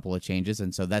made a couple of changes,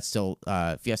 and so that's still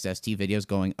Fiesta ST videos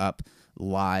going up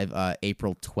live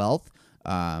April 12th.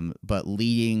 But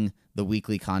leading the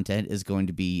weekly content is going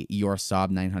to be your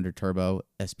Saab 900 Turbo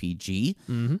SPG.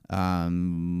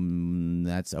 Mm-hmm.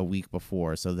 That's a week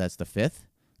before, so that's the 5th,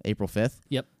 April 5th.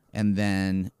 Yep. And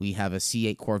then we have a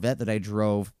C8 Corvette that I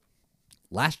drove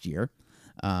last year.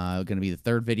 Going to be the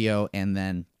third video, and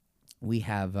then we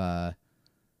have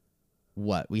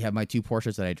we have my 2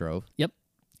 Porsches that I drove. Yep.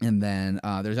 And then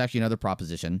there's actually another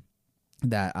proposition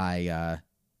that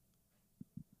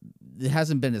it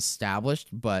hasn't been established,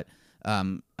 but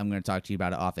I'm going to talk to you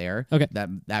about it off air. Okay. That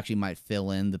actually might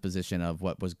fill in the position of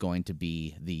what was going to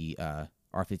be the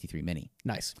R53 Mini.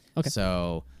 Nice. Okay.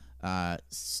 So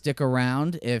stick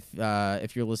around if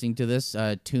you're listening to this.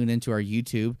 Tune into our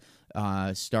YouTube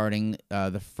starting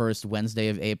the first Wednesday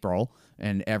of April,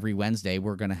 and every Wednesday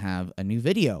we're going to have a new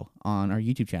video on our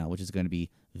YouTube channel, which is going to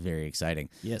be very exciting.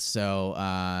 Yes. So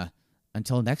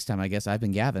until next time, I guess I've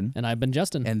been Gavin. And I've been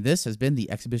Justin. And this has been the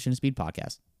Exhibition of Speed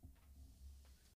podcast.